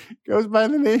by? Goes by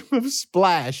the name of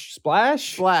Splash.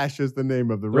 Splash? Splash is the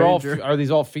name of the They're Ranger. Are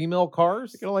these all female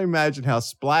cars? I can only imagine how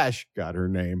Splash got her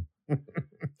name.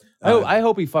 I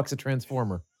hope he fucks a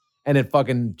Transformer and it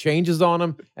fucking changes on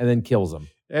him and then kills him.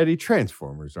 Eddie,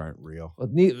 Transformers aren't real.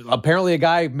 Apparently a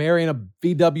guy marrying a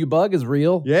VW Bug is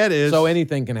real. Yeah, it is. So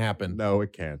anything can happen. No,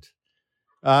 it can't.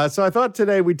 So I thought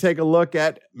today we'd take a look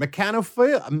at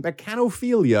mechanophilia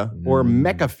or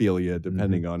mechaphilia,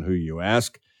 depending on who you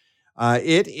ask.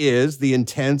 It is the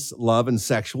intense love and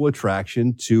sexual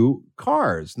attraction to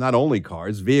cars, not only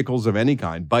cars, vehicles of any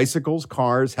kind, bicycles,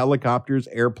 cars, helicopters,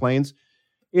 airplanes.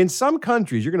 In some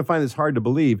countries, you're going to find this hard to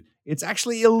believe, it's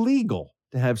actually illegal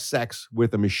to have sex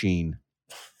with a machine.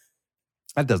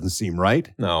 That doesn't seem right.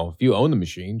 No, if you own the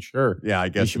machine, sure. Yeah, I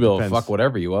guess you should be able to fuck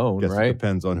whatever you own, right? It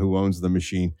depends on who owns the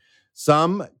machine.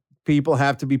 Some people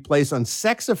have to be placed on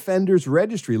sex offenders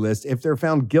registry list if they're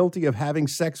found guilty of having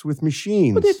sex with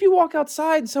machines. But if you walk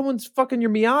outside and someone's fucking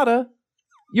your Miata,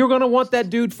 you're going to want that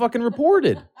dude fucking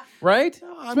reported, right?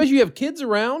 Especially if you have kids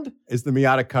around. Is the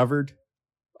Miata covered?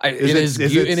 In his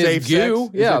goo.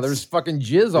 Yeah, there's fucking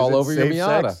jizz all over your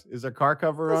Miata. Sex? Is there car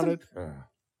cover on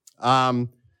it?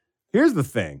 Here's the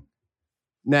thing.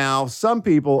 Now, some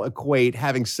people equate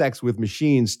having sex with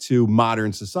machines to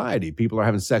modern society. People are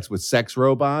having sex with sex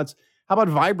robots. How about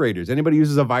vibrators? Anybody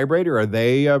uses a vibrator? Are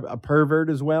they a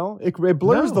pervert as well? It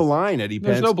blurs the line, Eddie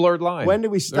Pence. There's no blurred line. When do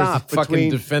we stop There's a fucking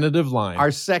between definitive line. Our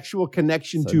sexual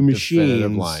connection to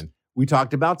machines? Line. We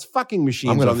talked about fucking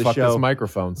machines I'm gonna on the fuck show this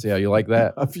microphone. See how you like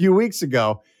that? a few weeks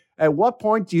ago. At what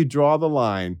point do you draw the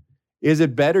line? Is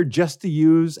it better just to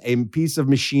use a piece of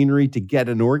machinery to get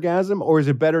an orgasm, or is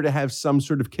it better to have some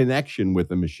sort of connection with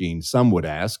the machine? Some would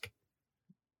ask.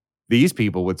 These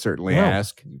people would certainly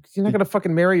ask. You're not going to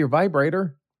fucking marry your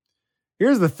vibrator.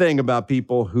 Here's the thing about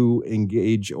people who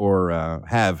engage or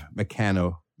have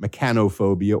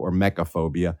mechanophobia or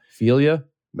mechaphobia. Philia?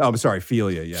 No, I'm sorry,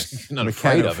 philia, yes. You're not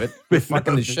afraid of it. You're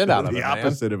fucking the shit out of it, The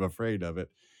opposite of afraid of it.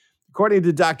 According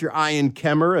to Dr. Ian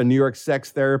Kemmer, a New York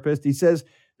sex therapist, he says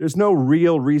there's no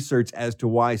real research as to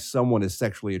why someone is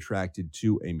sexually attracted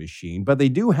to a machine, but they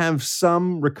do have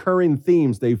some recurring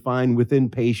themes they find within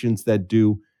patients that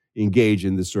do engage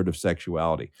in this sort of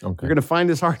sexuality. Okay. You're going to find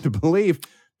this hard to believe,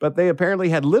 but they apparently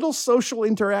had little social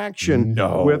interaction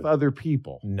with other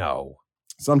people. No.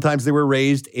 Sometimes they were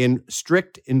raised in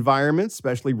strict environments,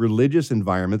 especially religious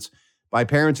environments, by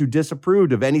parents who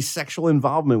disapproved of any sexual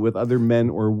involvement with other men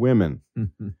or women.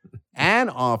 And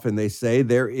often they say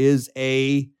there is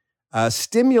a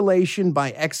stimulation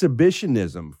by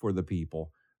exhibitionism for the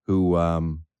people who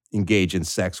engage in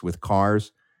sex with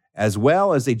cars, as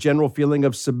well as a general feeling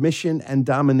of submission and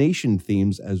domination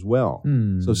themes as well.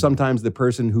 So sometimes the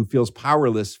person who feels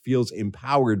powerless feels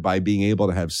empowered by being able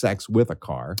to have sex with a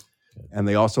car. And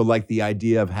they also like the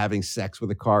idea of having sex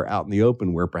with a car out in the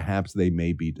open where perhaps they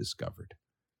may be discovered.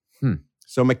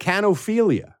 So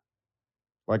mechanophilia,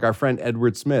 like our friend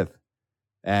Edward Smith.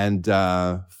 And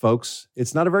folks,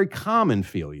 it's not a very common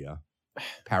philia,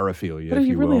 paraphilia, But are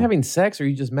you really having sex or are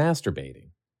you just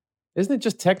masturbating? Isn't it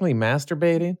just technically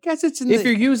masturbating? Guess it's if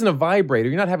you're using a vibrator,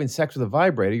 you're not having sex with a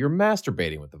vibrator, you're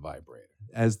masturbating with the vibrator.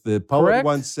 As the poet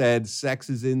once said, sex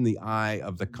is in the eye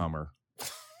of the comer.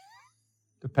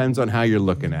 Depends on how you're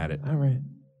looking at it. All right.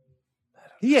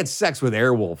 He had sex with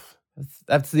Airwolf.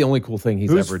 That's the only cool thing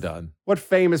he's ever done. What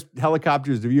famous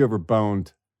helicopters have you ever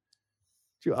boned?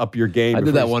 Did you up your game? I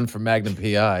did that one for Magnum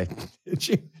PI. Did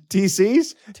you?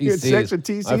 TCs? You had sex with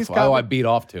TCs? I beat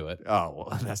off to it. Oh,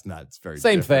 well, that's not. It's very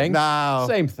Same different. thing. No.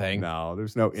 Same thing. No,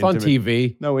 there's no It's on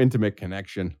TV. No intimate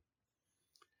connection.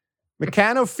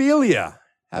 Mechanophilia.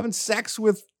 Having sex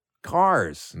with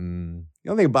cars. The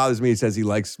only thing that bothers me, he says he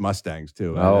likes Mustangs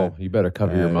too. Oh, you better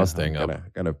cover your Mustang up. I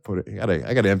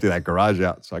gotta empty that garage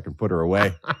out so I can put her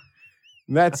away.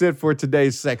 And that's it for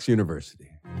today's Sex University.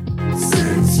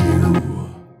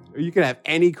 You can have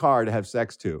any car to have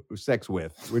sex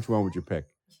with. Which one would you pick?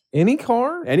 Any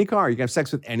car? Any car. You can have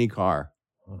sex with any car.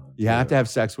 You have to have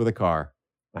sex with a car.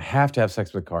 I have to have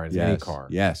sex with a car. It's any car.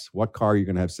 Yes. What car are you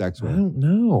going to have sex with? I don't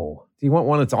know. Do you want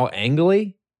one that's all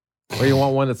angly? Or you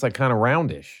want one that's like kind of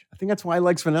roundish? I think that's why he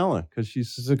likes vanilla, because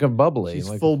she's like a bubbly. She's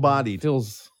like, full-bodied.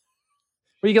 Feels.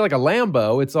 Well, you get like a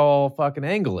Lambo, it's all fucking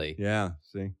angly. Yeah,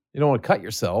 see? You don't want to cut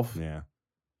yourself. Yeah.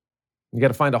 You got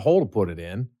to find a hole to put it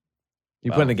in.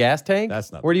 You put it in a gas tank?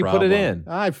 That's not Where do you put it problem. in?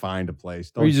 I find a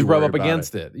place. Or you just rub up worry about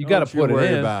against it. You Don't got to put it worry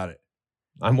in. about it.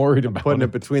 I'm worried about Putting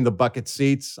it between the bucket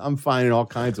seats. I'm finding all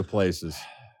kinds of places.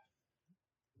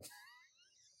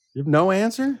 You have no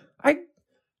answer?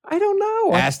 I don't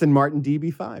know. Aston Martin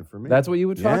DB5 for me. That's what you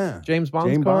would fuck? Yeah. James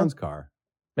Bond's James car? Bond's car.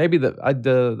 Maybe the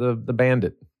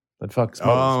Bandit that fucks.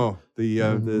 Oh, the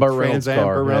Burt Reynolds' Trans Am,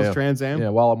 car. Burt Reynolds Yeah. Trans Am? Yeah,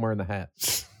 while I'm wearing the hat.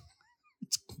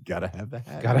 Gotta have the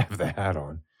hat. Gotta have the hat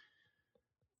on.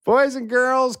 Boys and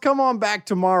girls, come on back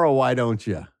tomorrow, why don't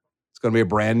you? It's going to be a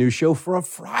brand new show for a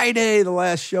Friday, the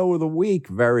last show of the week.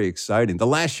 Very exciting. The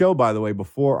last show, by the way,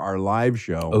 before our live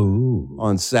show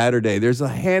on Saturday. There's a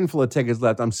handful of tickets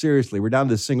left. We're down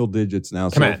to single digits now.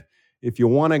 Come on. If you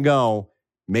want to go,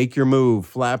 make your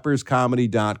move.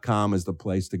 Flapperscomedy.com is the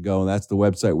place to go. That's the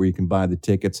website where you can buy the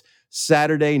tickets.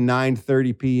 Saturday,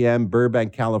 9:30 p.m.,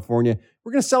 Burbank, California.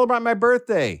 We're going to celebrate my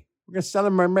birthday. We're going to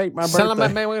celebrate my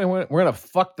birthday. We're going to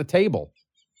fuck the table.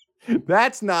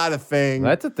 That's not a thing.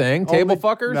 That's a thing. Table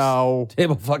fuckers? No.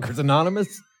 Table fuckers anonymous?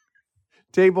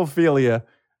 Tablephilia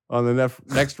on the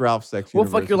next Ralph Sex We'll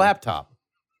University. fuck your laptop.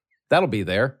 That'll be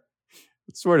there.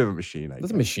 It's sort of a machine, I That's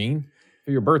guess. a machine.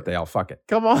 For your birthday, I'll fuck it.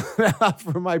 Come on out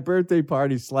for my birthday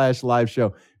party / live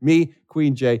show. Me,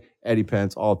 Queen J, Eddie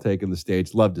Pence, all taking the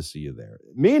stage. Love to see you there.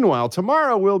 Meanwhile,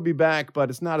 tomorrow we'll be back, but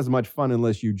it's not as much fun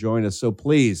unless you join us. So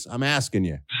please, I'm asking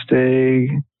you. Stay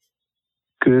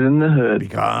good in the hood.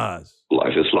 Because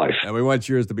life is life. And we want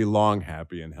yours to be long,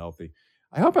 happy, and healthy.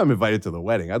 I hope I'm invited to the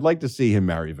wedding. I'd like to see him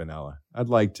marry Vanilla. I'd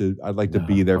like to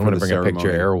be there I'm for going the to bring ceremony. a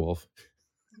picture of Airwolf.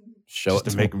 Show Just it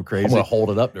to make him crazy. I'm going to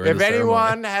hold it up during If the ceremony.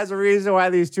 anyone has a reason why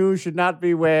these two should not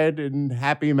be wed in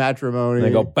happy matrimony,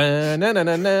 They go,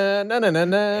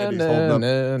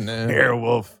 na-na-na-na-na-na-na-na-na-na-na.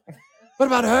 Airwolf. What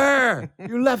about her?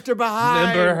 You left her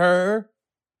behind. Remember her?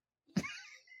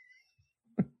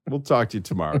 We'll talk to you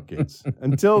tomorrow, kids.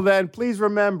 Until then, please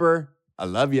remember, I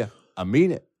love you. I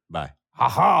mean it. Bye.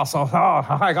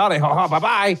 Ha-ha, I got it. Ha-ha,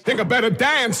 bye-bye. Think I better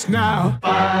dance now.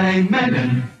 Bye,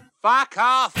 Menon. Fuck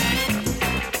off.